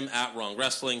Instagram at Wrong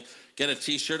Wrestling. Get a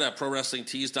t-shirt at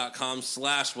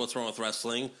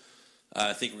prowrestlingtees.com/what'swrongwithwrestling.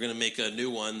 I think we're going to make a new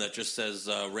one that just says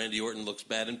Randy Orton looks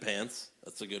bad in pants.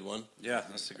 That's a good one. Yeah,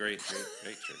 that's a great shirt.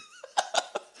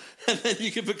 And then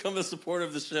you can become a supporter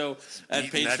of the show at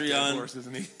Patreon.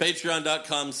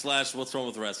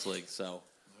 Patreon.com/what'swrongwithwrestling. So,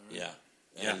 yeah.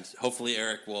 And hopefully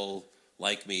Eric will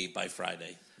like me by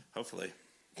Friday. Hopefully.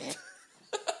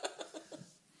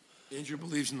 Andrew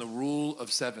believes in the rule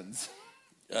of sevens.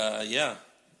 Yeah.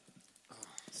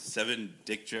 7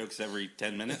 dick jokes every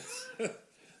 10 minutes?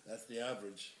 That's the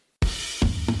average.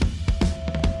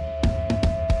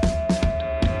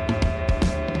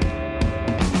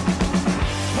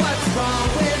 What's wrong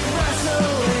with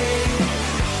wrestling?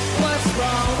 What's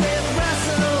wrong with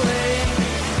wrestling?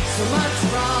 So much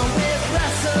wrong with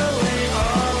wrestling,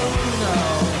 oh no.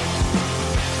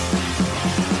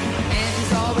 And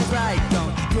he's always right,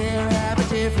 don't you dare have a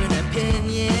different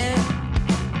opinion.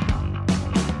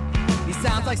 He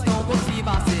sounds like Stone Cold Steve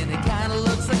Austin, it kinda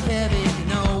looks like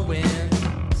Kevin Owens.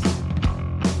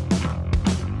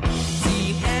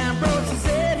 Dean Ambrose is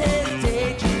in his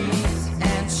daydreams,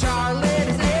 and Charlotte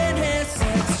is in his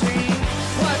sex dream.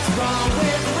 What's wrong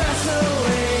with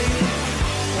wrestling?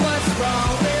 What's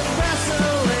wrong with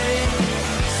wrestling?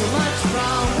 So much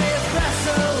wrong with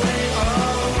wrestling,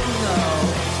 oh no.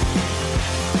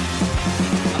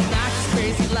 Obnoxious,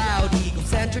 crazy, loud,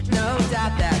 egocentric, no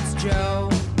doubt that's Joe.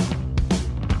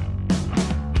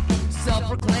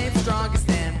 Self-proclaimed strongest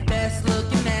and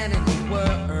best-looking man in the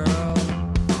world.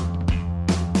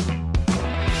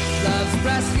 Loves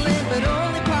wrestling, but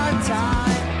only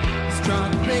part-time.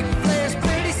 Strong, big players,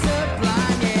 pretty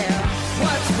sublime, yeah.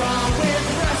 What's wrong with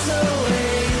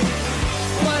wrestling?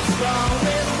 What's wrong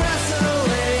with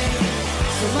wrestling?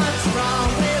 So much wrong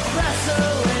with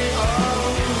wrestling, oh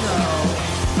no.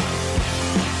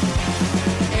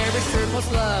 Eric's third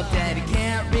most loved, and he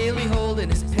can't really hold in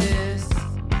his piss.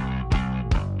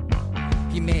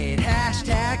 He made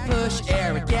hashtag push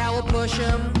Eric, yeah, we'll push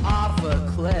him off a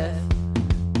cliff.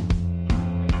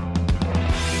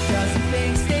 He doesn't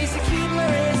think Stacy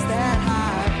Keebler is that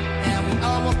high, and we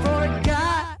almost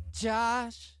forgot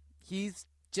Josh. He's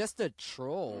just a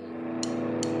troll.